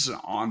I'm just an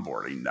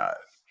onboarding nut.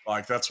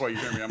 Like that's why you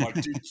hear me. I'm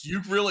like, dude,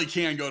 you really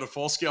can go to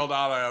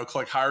fullscale.io,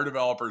 click hire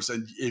developers,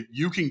 and if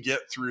you can get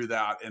through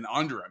that in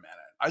under a minute.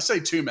 I say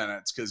 2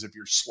 minutes because if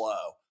you're slow,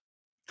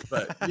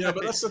 but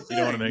but that's the thing.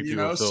 You don't want to make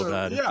people feel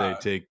bad if they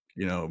take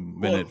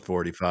minute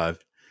 45.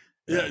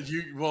 Yeah,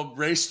 you will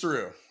race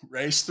through,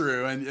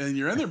 and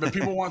you're in there. But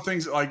people want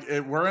things like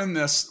we're in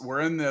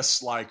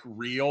this like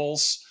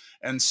reels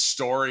and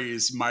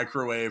stories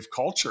microwave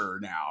culture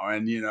now,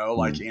 and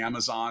like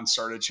Amazon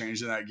started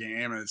changing that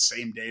game, and it's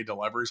same day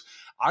deliveries.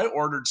 I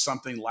ordered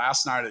something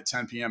last night at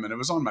 10 p.m. and it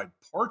was on my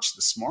porch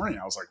this morning.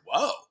 I was like,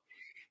 whoa.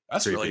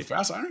 That's creepy. Really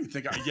fast. I don't even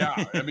think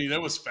I mean,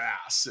 it was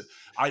fast.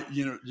 I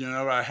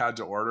I had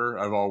to order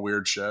of all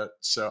weird shit.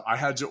 So I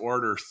had to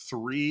order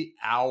 3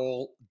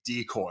 owl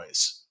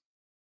decoys,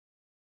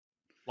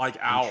 like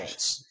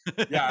owls.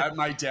 Yeah. At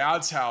my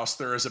dad's house,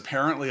 there is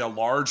apparently a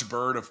large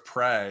bird of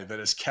prey that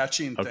is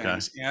catching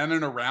things in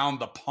and around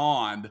the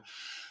pond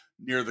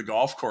near the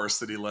golf course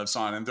that he lives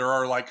on. And there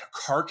are like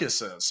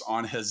carcasses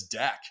on his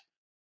deck.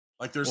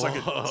 Like there's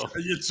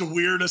it's the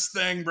weirdest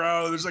thing,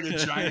 bro. There's like a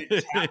giant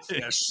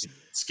catfish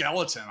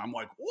skeleton. I'm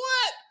like,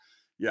 what?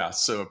 Yeah.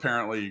 So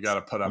apparently you got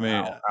to put up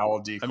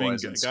owl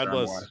decoys.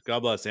 God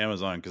bless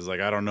Amazon. Because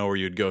like, I don't know where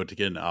you'd go to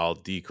get an owl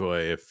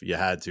decoy if you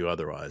had to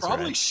otherwise.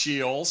 Probably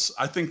Scheels.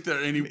 I think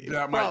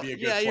that might be a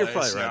good place. You're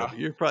probably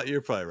right.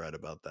 You're probably right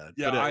about that.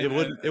 Yeah. But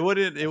it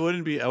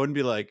wouldn't be, I wouldn't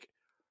be like,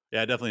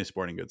 yeah, definitely a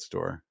sporting goods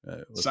store.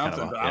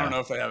 Something, but I don't know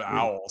if they have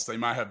owls. They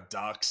might have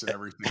ducks and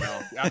everything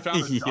else. I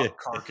found a duck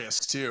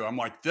carcass too. I'm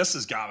like, this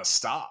has got to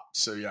stop.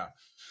 So yeah.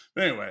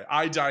 Anyway,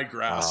 I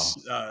digress.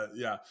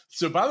 Wow.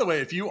 So by the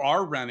way, if you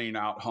are renting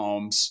out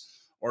homes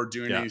or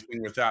doing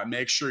anything with that,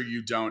 make sure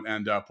you don't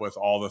end up with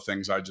all the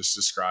things I just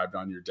described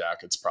on your deck.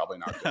 It's probably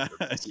not good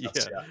for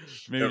business.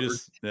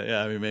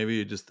 Maybe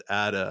you just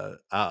add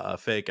a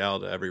fake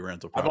owl to every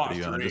rental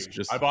property.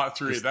 I bought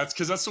 3. That's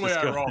because that's the way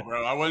I roll,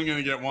 bro. I wasn't going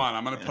to get one.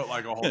 I'm going to put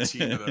like a whole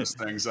team of those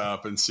things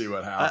up and see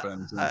what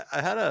happens. I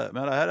had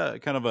a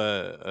kind of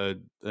a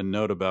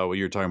note about what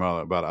you're talking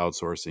about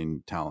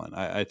outsourcing talent.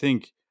 I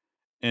think,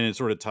 and it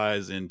sort of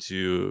ties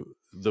into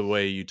the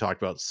way you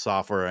talked about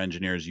software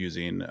engineers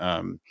using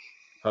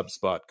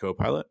HubSpot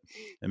Copilot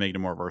and making it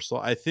more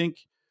versatile. I think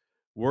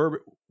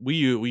we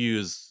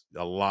use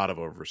a lot of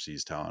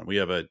overseas talent. We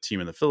have a team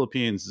in the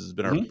Philippines. This has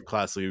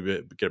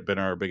been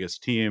our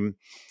biggest team.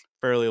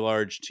 Fairly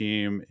large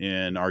team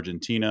in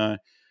Argentina.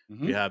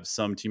 We have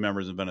some team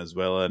members in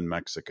Venezuela and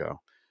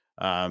Mexico.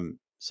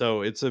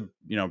 So it's a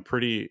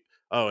pretty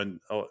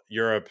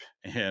Europe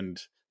and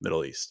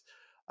Middle East.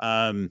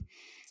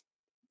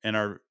 And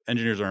our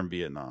engineers are in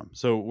Vietnam.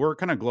 So we're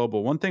kind of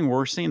global. One thing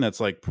we're seeing that's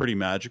like pretty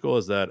magical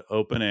is that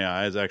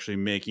OpenAI is actually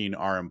making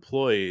our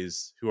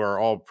employees, who are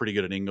all pretty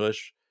good at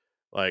English,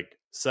 like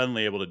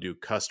suddenly able to do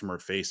customer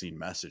facing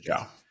messaging.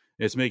 Yeah.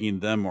 It's making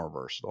them more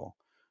versatile.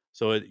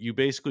 So you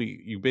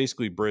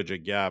basically bridge a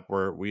gap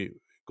where we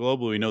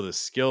know the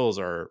skills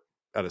are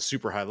at a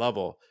super high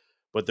level,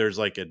 but there's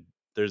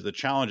the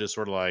challenge is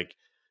sort of like,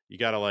 you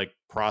got to like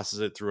process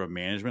it through a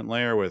management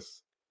layer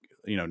with,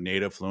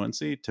 native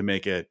fluency to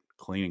make it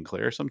clean and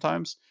clear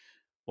sometimes.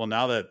 Well,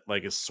 now that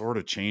like it's sort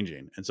of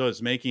changing. And so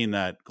it's making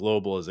that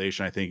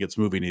globalization, I think it's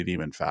moving it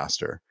even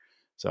faster.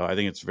 So I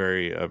think it's a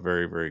very,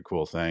 very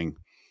cool thing.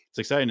 It's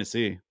exciting to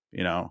see,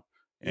 we're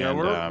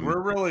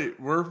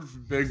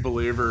big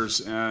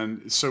believers.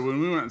 And so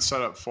when we went and set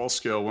up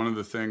Fullscale, one of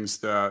the things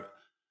that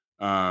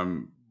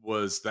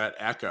was that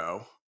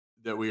echo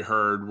that we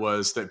heard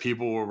was that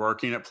people were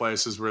working at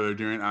places where they're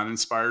doing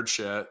uninspired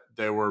shit.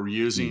 They were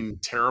using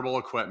terrible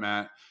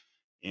equipment,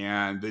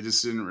 and they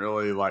just didn't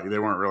really they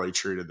weren't really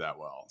treated that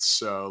well.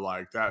 So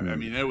like that, I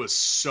mean, it was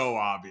so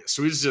obvious.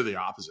 So we just did the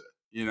opposite,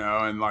 and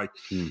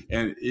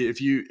and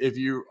if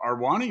you are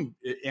wanting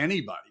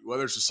anybody,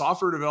 whether it's a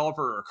software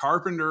developer or a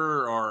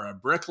carpenter or a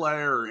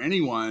bricklayer or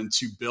anyone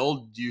to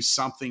build you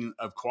something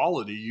of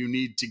quality, you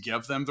need to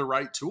give them the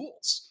right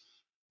tools.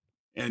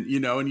 And,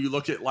 and you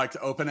look at like the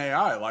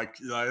OpenAI,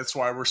 that's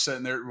why we're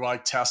sitting there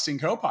like testing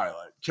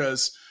Copilot,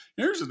 because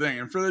here's the thing.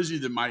 And for those of you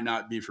that might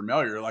not be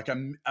familiar, like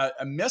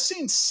a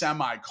missing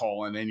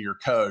semicolon in your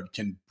code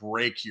can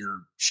break your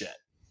shit.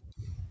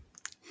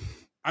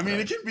 I mean,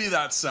 It can be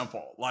that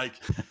simple.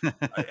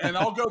 And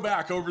I'll go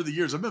back over the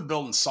years. I've been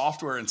building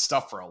software and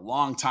stuff for a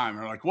long time. And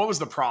they're like, what was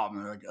the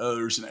problem? They're like, oh,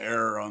 there's an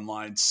error on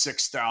line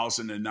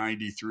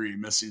 6093,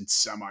 missing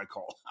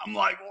semicolon. I'm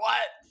like,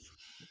 what?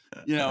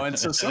 And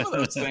so some of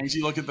those things,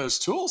 you look at those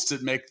tools to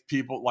make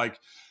people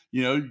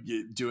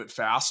do it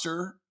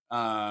faster,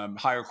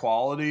 higher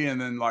quality,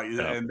 and then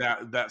and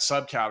that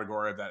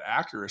subcategory of that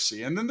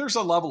accuracy. And then there's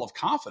a level of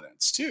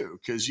confidence too,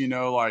 because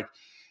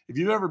if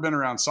you've ever been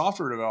around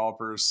software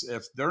developers,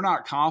 if they're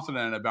not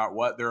confident about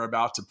what they're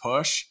about to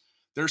push,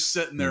 they're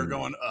sitting there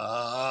going,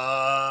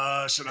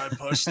 should I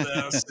push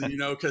this? And,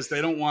 because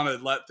they don't want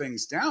to let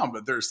things down,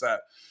 but there's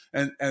that.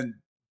 And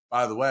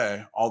by the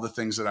way, all the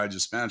things that I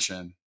just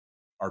mentioned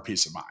are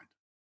peace of mind.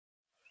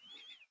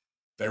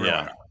 They really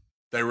are.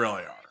 They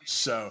really are.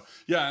 So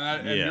yeah.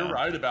 And you're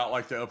right about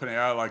like the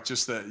OpenAI, like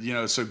just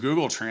that, so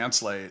Google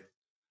Translate,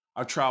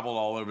 I've traveled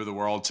all over the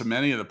world to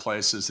many of the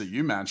places that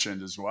you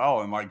mentioned as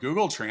well. And like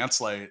Google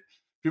Translate,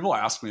 people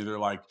ask me, they're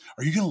like,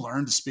 are you going to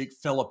learn to speak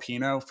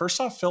Filipino? First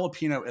off,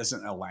 Filipino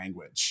isn't a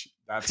language.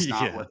 That's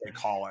not what they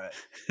call it.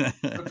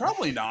 But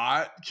probably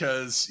not,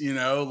 because,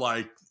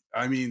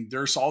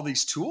 there's all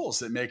these tools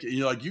that make it,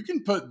 like you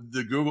can put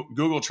the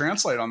Google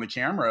Translate on the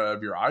camera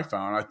of your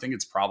iPhone. I think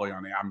it's probably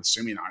I'm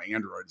assuming on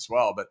Android as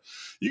well, but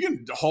you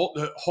can hold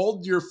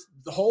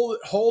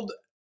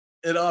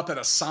it up at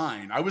a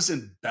sign. I was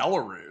in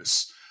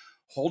Belarus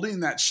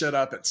holding that shit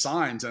up at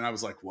signs, and I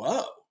was like,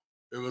 whoa.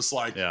 It was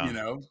like,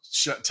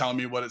 telling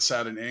me what it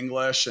said in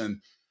English, and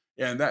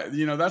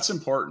that, that's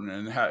important.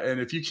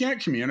 And if you can't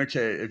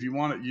communicate, if you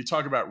want to, you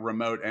talk about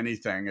remote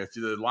anything, if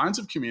the lines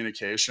of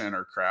communication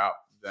are crap,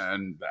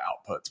 then the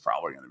output's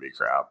probably going to be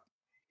crap.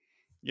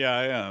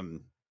 Yeah.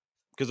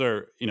 Because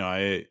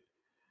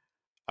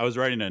I was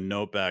writing a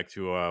note back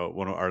to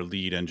one of our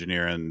lead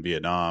engineer in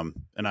Vietnam,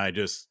 and I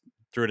just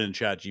threw it in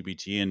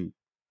ChatGPT and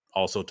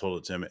also told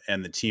it to him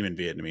and the team in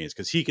Vietnamese,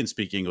 because he can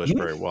speak English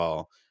very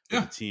well,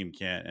 but the team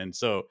can't. And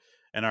so,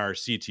 and our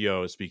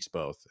CTO speaks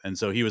both. And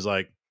so he was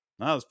like,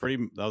 "No, that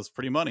was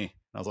pretty money."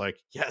 And I was like,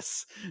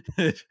 "Yes."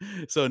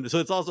 So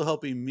it's also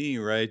helping me,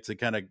 right, to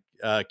kind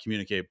of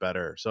communicate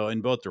better. So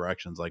in both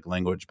directions, like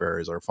language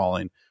barriers are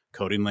falling,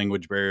 coding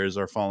language barriers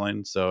are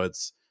falling. So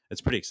it's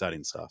pretty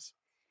exciting stuff.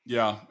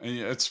 Yeah. And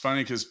it's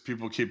funny because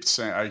people keep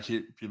saying,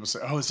 people say,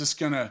 oh, is this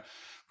going to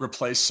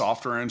replace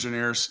software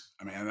engineers?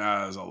 I mean,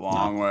 that is a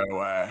long way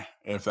away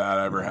if that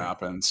ever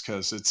happens,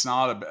 because it's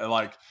not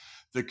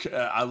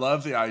I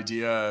love the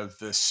idea of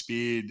the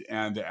speed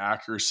and the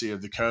accuracy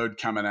of the code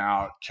coming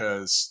out,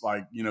 because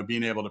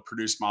being able to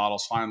produce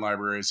models, find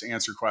libraries,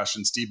 answer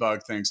questions,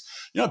 debug things.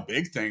 A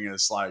big thing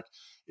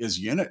is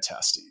unit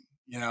testing,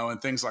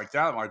 and things like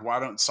that. Like, why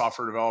don't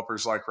software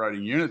developers like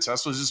writing unit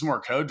tests? Well, it's just more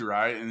code to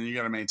write, and then you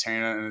got to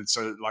maintain it. And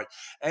so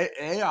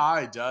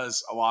AI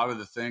does a lot of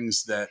the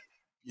things that,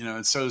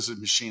 and so does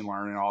machine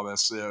learning, all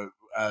this,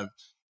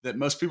 that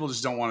most people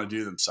just don't want to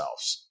do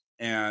themselves.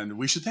 And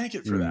we should thank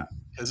it for that,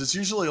 because it's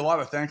usually a lot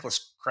of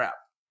thankless crap.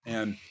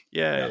 And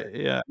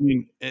yeah. I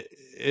mean,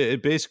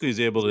 it basically is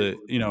able to,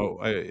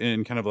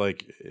 and kind of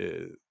like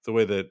the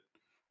way that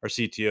our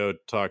CTO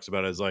talks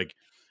about it is like,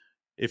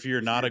 if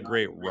you're not a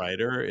great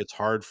writer, it's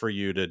hard for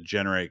you to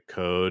generate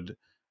code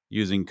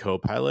using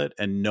Copilot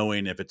and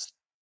knowing if it's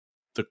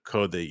the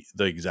code, the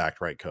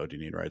exact right code you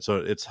need, right?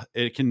 So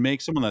it can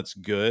make someone that's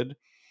good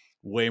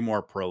way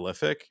more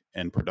prolific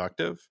and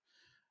productive.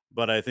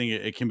 But I think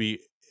it can be,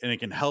 and it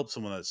can help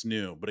someone that's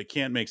new, but it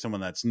can't make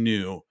someone that's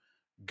new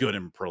good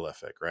and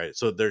prolific, right?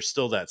 So there's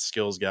still that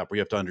skills gap where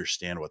you have to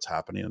understand what's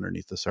happening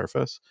underneath the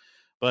surface.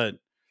 But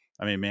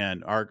I mean,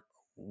 man,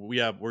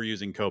 we're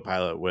using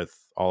Copilot with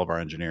all of our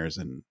engineers,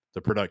 and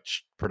the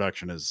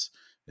production is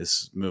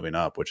moving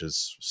up, which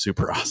is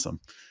super awesome.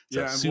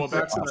 So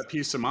back to that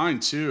peace of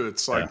mind too.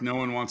 It's like no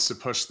one wants to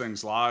push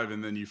things live,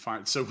 and then you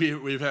find. So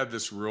we've had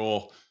this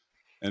rule,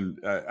 and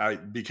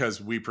because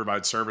we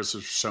provide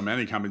services for so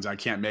many companies, I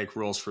can't make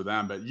rules for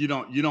them. But you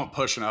don't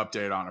push an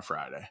update on a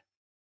Friday.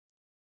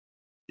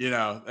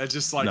 It's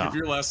just like, if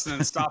you're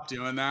listening, stop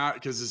doing that,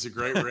 because it's a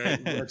great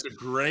it's a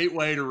great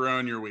way to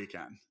ruin your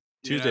weekend.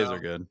 Tuesdays are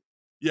good.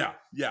 Yeah.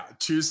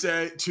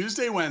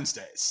 Tuesday,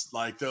 Wednesdays,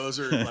 like those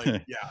are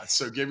like,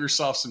 so give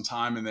yourself some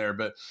time in there,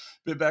 but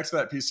back to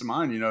that peace of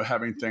mind,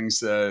 having things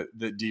that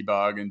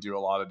debug and do a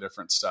lot of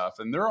different stuff.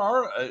 And there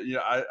are,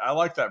 I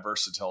like that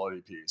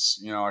versatility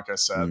piece, like I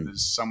said,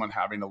 there's someone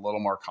having a little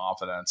more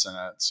confidence in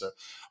it. So,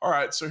 all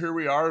right. So here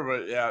we are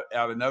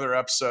at another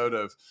episode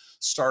of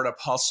Startup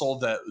Hustle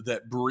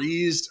that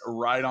breezed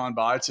right on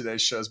by.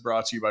 Today's show is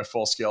brought to you by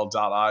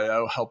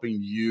Fullscale.io,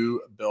 helping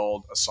you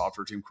build a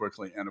software team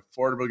quickly and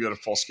affordably. Go to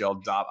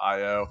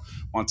Fullscale.io.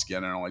 Once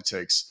again,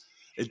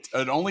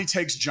 it only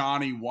takes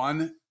Johnny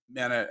 1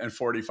 minute and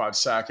 45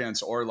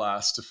 seconds or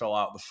less to fill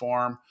out the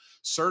form.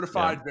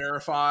 Certified,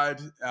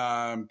 verified,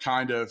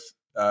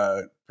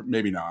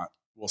 maybe not.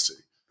 We'll see.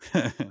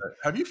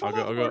 Have you?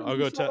 I'll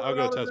go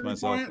test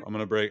myself. I'm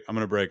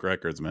gonna break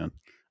records, man.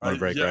 Break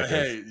records.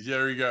 Hey,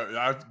 there you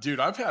go.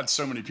 I've had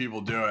so many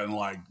people do it in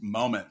like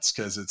moments,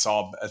 because it's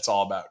all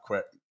about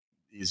quick,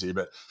 easy.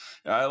 But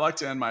I like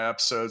to end my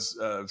episodes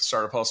of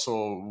Startup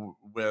Hustle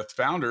with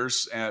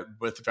founders and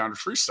with the Founders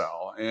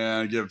Freestyle,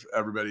 and give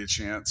everybody a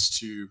chance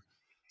to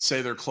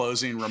say their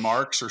closing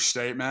remarks or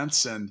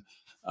statements. And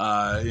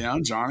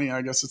Johnny,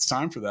 I guess it's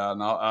time for that,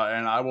 and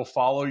I will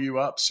follow you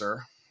up,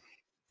 sir.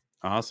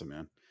 Awesome,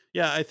 man.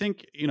 Yeah, I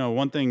think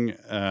one thing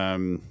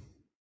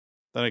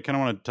that I kind of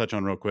want to touch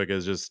on real quick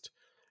is just,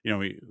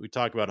 we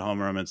talk about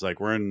homeroom. It's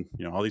like we're in,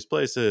 all these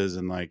places,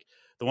 and like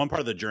the one part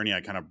of the journey I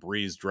kind of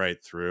breezed right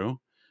through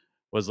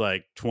was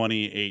like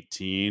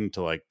 2018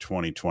 to like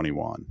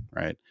 2021,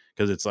 right?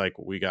 Because it's like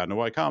we got into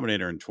Y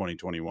Combinator in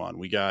 2021.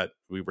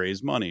 We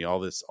raised money, all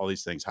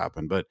these things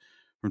happened. But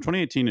from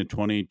 2018 to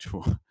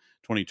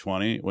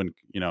 2020, when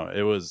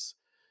it was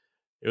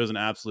an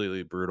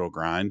absolutely brutal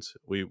grind.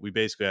 We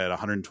basically had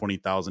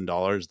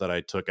 $120,000 that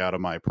I took out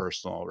of my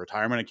personal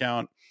retirement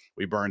account.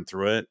 We burned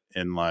through it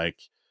in like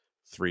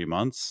 3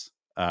 months.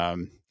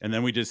 And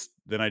then I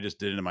just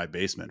did it in my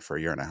basement for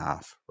a year and a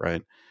half,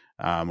 right?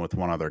 With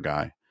one other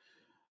guy.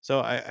 So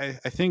I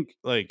think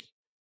like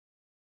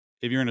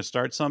if you're going to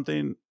start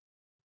something,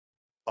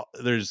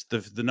 there's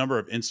the number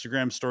of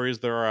Instagram stories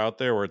there are out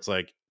there where it's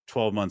like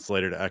 12 months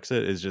later to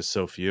exit is just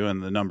so few.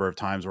 And the number of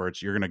times where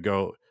you're going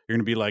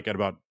to be like at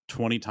about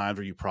 20 times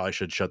where you probably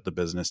should shut the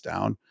business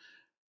down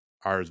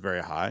are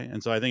very high.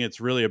 And so I think it's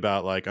really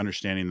about like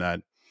understanding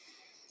that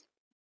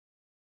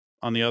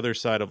on the other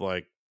side of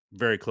like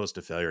very close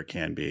to failure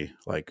can be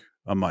like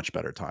a much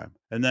better time.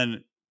 And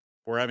then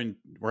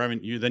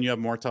you have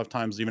more tough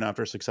times even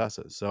after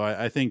successes. So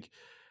I think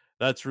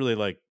that's really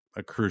like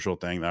a crucial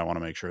thing that I want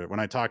to make sure that when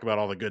I talk about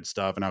all the good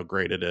stuff and how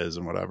great it is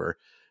and whatever,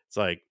 it's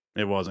like,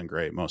 it wasn't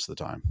great most of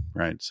the time.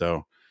 Right.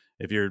 So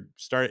if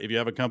you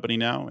have a company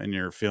now and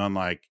you're feeling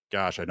like,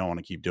 gosh, I don't want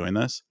to keep doing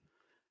this,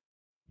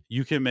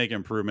 you can make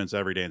improvements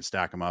every day and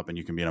stack them up, and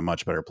you can be in a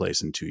much better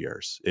place in 2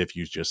 years if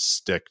you just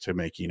stick to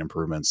making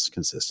improvements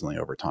consistently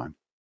over time.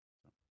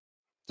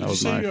 Did you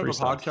say you have a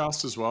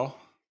podcast as well?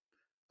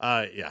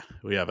 Yeah,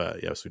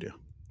 yes, we do.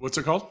 What's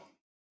it called?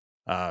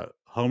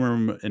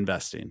 Homeroom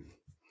Investing.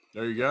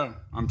 There you go.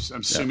 I'm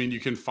assuming you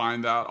can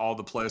find out all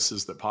the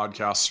places that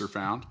podcasts are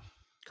found.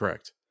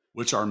 Correct.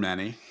 Which are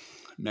many.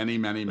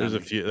 There's a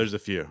few.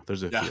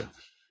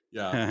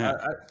 Yeah.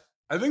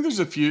 I think there's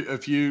a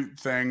few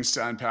things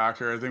to unpack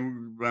here. I think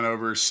we went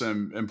over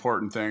some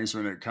important things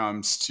when it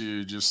comes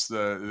to just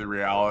the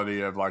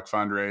reality of like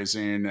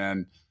fundraising.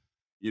 And,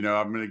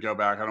 I'm going to go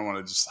back. I don't want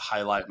to just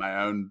highlight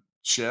my own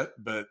shit,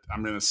 but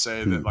I'm going to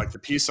say that like the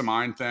peace of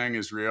mind thing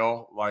is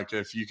real. Like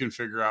if you can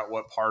figure out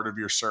what part of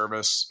your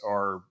service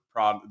or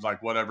product,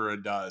 like whatever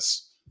it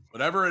does,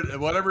 whatever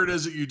it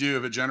is that you do,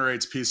 if it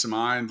generates peace of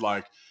mind,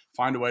 like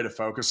find a way to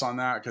focus on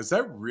that, because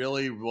that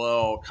really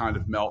will kind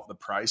of melt the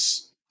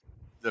price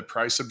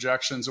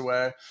objections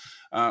away.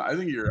 I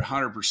think you're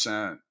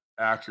 100%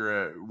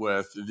 accurate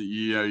with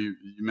you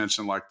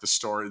mentioned like the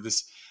story.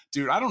 This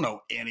dude, I don't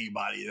know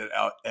anybody that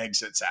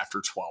exits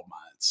after 12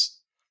 months.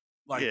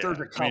 Like there's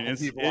a couple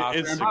people out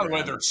there. And by the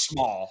way, they're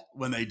small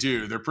when they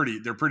do. They're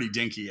pretty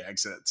dinky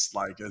exits,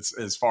 like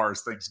as far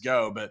as things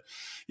go. But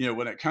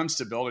when it comes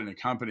to building a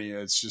company,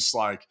 it's just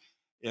like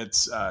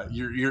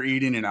you're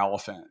eating an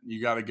elephant.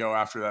 You got to go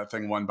after that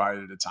thing one bite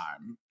at a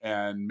time,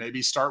 and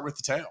maybe start with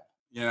the tail.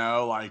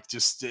 Like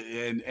just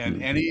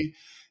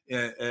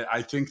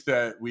I think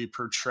that we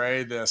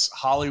portray this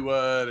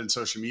Hollywood and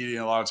social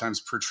media a lot of times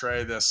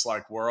portray this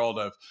like world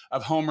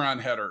of home run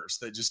hitters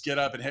that just get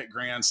up and hit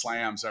grand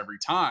slams every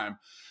time.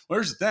 Well,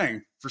 here's the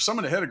thing: for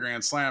someone to hit a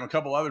grand slam, a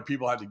couple other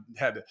people had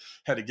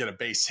to get a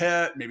base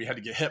hit, maybe had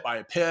to get hit by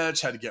a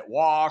pitch, had to get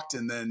walked,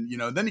 and then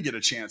then you get a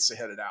chance to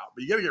hit it out.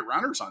 But you got to get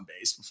runners on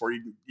base before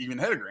you even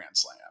hit a grand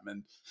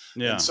slam.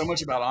 And so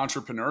much about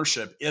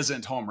entrepreneurship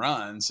isn't home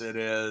runs; it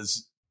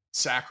is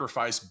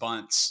sacrifice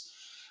bunts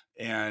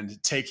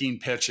and taking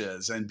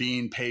pitches and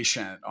being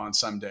patient on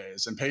some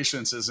days. And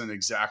patience isn't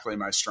exactly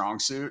my strong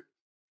suit,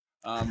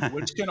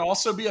 which can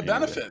also be a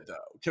benefit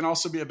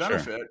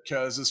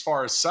because as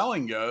far as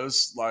selling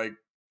goes, like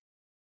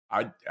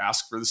I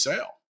ask for the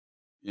sale.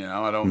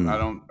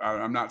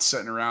 I'm not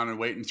sitting around and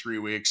waiting 3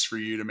 weeks for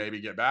you to maybe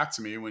get back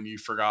to me when you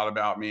forgot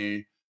about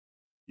me,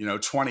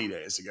 20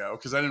 days ago,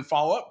 because I didn't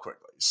follow up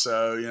quickly.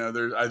 So,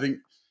 I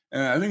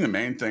think the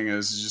main thing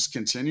is just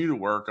continue to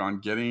work on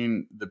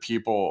getting the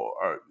people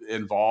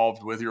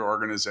involved with your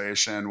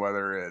organization,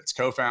 whether it's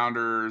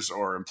co-founders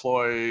or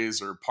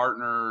employees or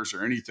partners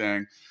or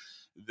anything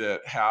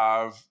that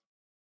have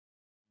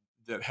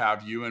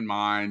you in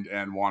mind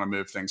and want to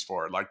move things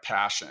forward, like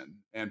passion.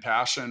 And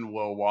passion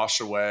will wash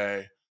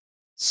away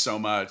so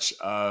much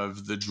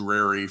of the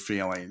dreary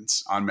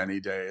feelings on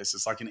many days.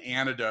 It's like an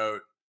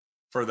antidote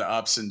for the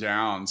ups and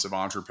downs of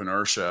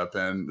entrepreneurship.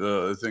 And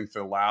I think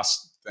the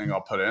last thing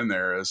I'll put in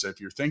there is if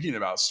you're thinking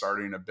about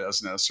starting a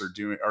business or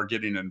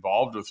getting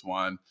involved with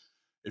one,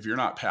 if you're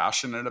not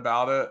passionate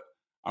about it,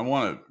 I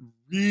want to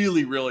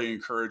really, really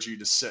encourage you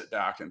to sit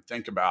back and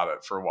think about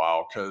it for a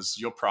while, because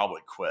you'll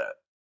probably quit.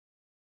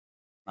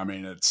 I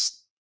mean,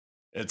 it's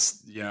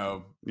because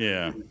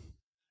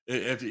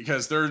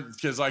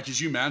like,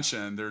 as you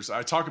mentioned,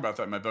 I talk about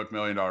that in my book, $1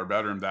 Million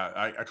Bedroom, that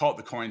I call it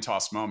the coin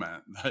toss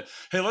moment.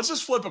 Hey, let's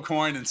just flip a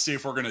coin and see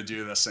if we're going to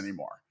do this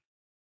anymore.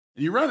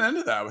 And you run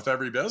into that with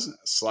every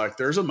business. Like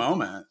there's a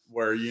moment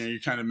where, you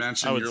kind of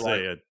mentioned, I would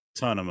say a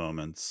ton of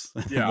moments.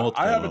 Yeah.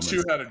 I have a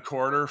two-headed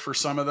quarter for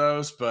some of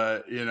those,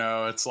 but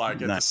it's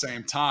like at the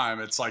same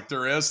time, it's like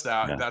there is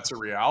that's a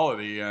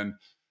reality. And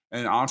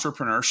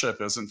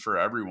entrepreneurship isn't for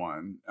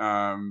everyone.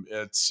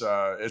 It's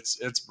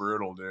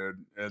brutal,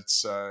 dude.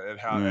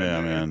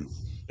 Man.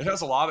 It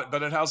has a lot of,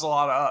 but it has a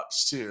lot of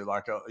ups too.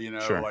 Like,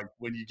 Sure. like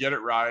when you get it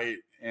right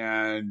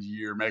and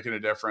you're making a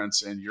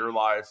difference in your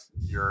life,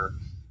 your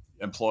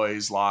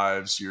employees'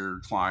 lives, your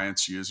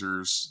clients,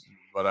 users,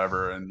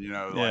 whatever. And,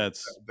 Yeah,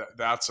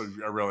 that's a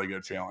really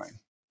good feeling.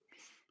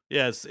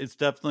 Yeah, it's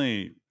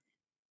definitely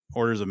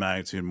orders of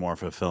magnitude more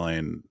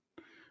fulfilling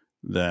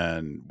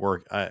than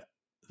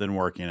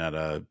working at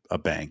a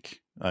bank.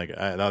 Like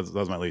that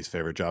was my least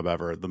favorite job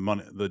ever. The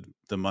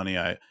money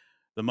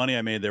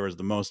I made there was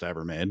the most I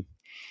ever made,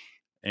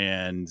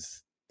 and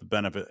the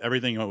benefit,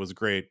 everything was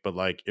great, but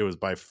like it was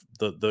by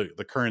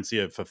the currency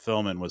of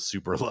fulfillment was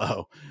super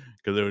low,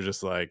 because it was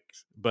just like,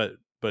 but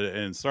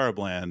in startup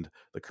land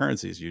the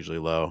currency is usually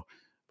low,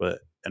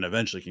 and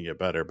eventually can get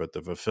better, but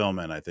the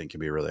fulfillment I think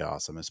can be really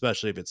awesome,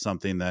 especially if it's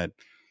something that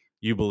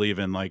you believe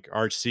in. Like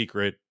our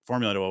secret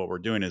formula to what we're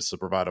doing is to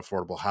provide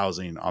affordable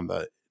housing on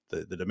the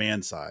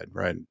demand side,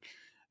 right?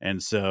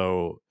 And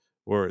so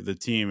the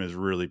team is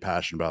really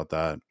passionate about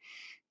that,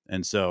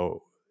 and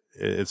so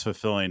it's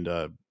fulfilling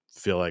to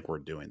feel like we're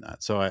doing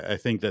that. So I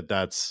think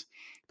that's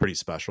pretty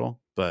special,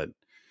 but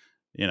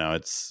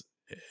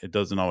it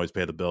doesn't always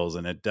pay the bills,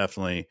 and it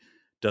definitely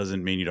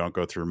doesn't mean you don't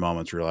go through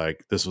moments where you're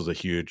like, this was a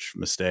huge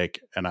mistake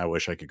and I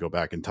wish I could go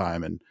back in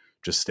time and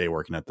just stay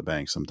working at the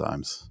bank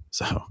sometimes.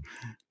 So,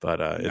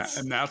 but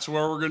and that's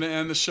where we're going to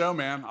end the show,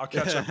 man. I'll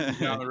catch up with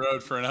you down the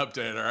road for an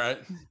update. All right.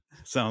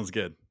 Sounds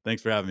good.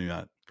 Thanks for having me,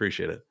 Matt.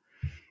 Appreciate it.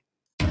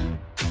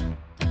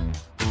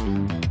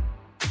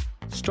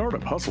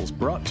 Startup Hustles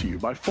brought to you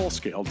by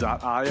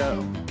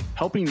Fullscale.io,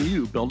 helping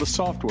you build a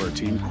software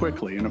team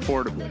quickly and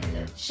affordably.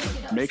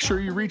 Make sure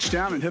you reach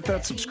down and hit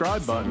that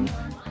subscribe button,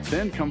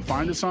 then come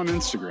find us on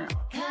Instagram.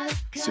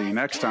 See you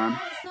next time.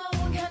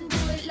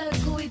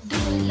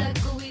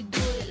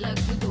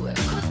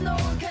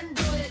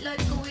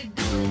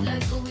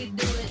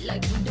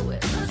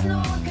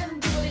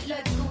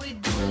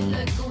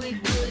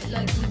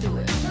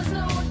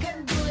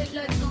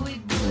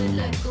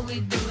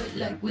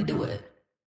 We do it.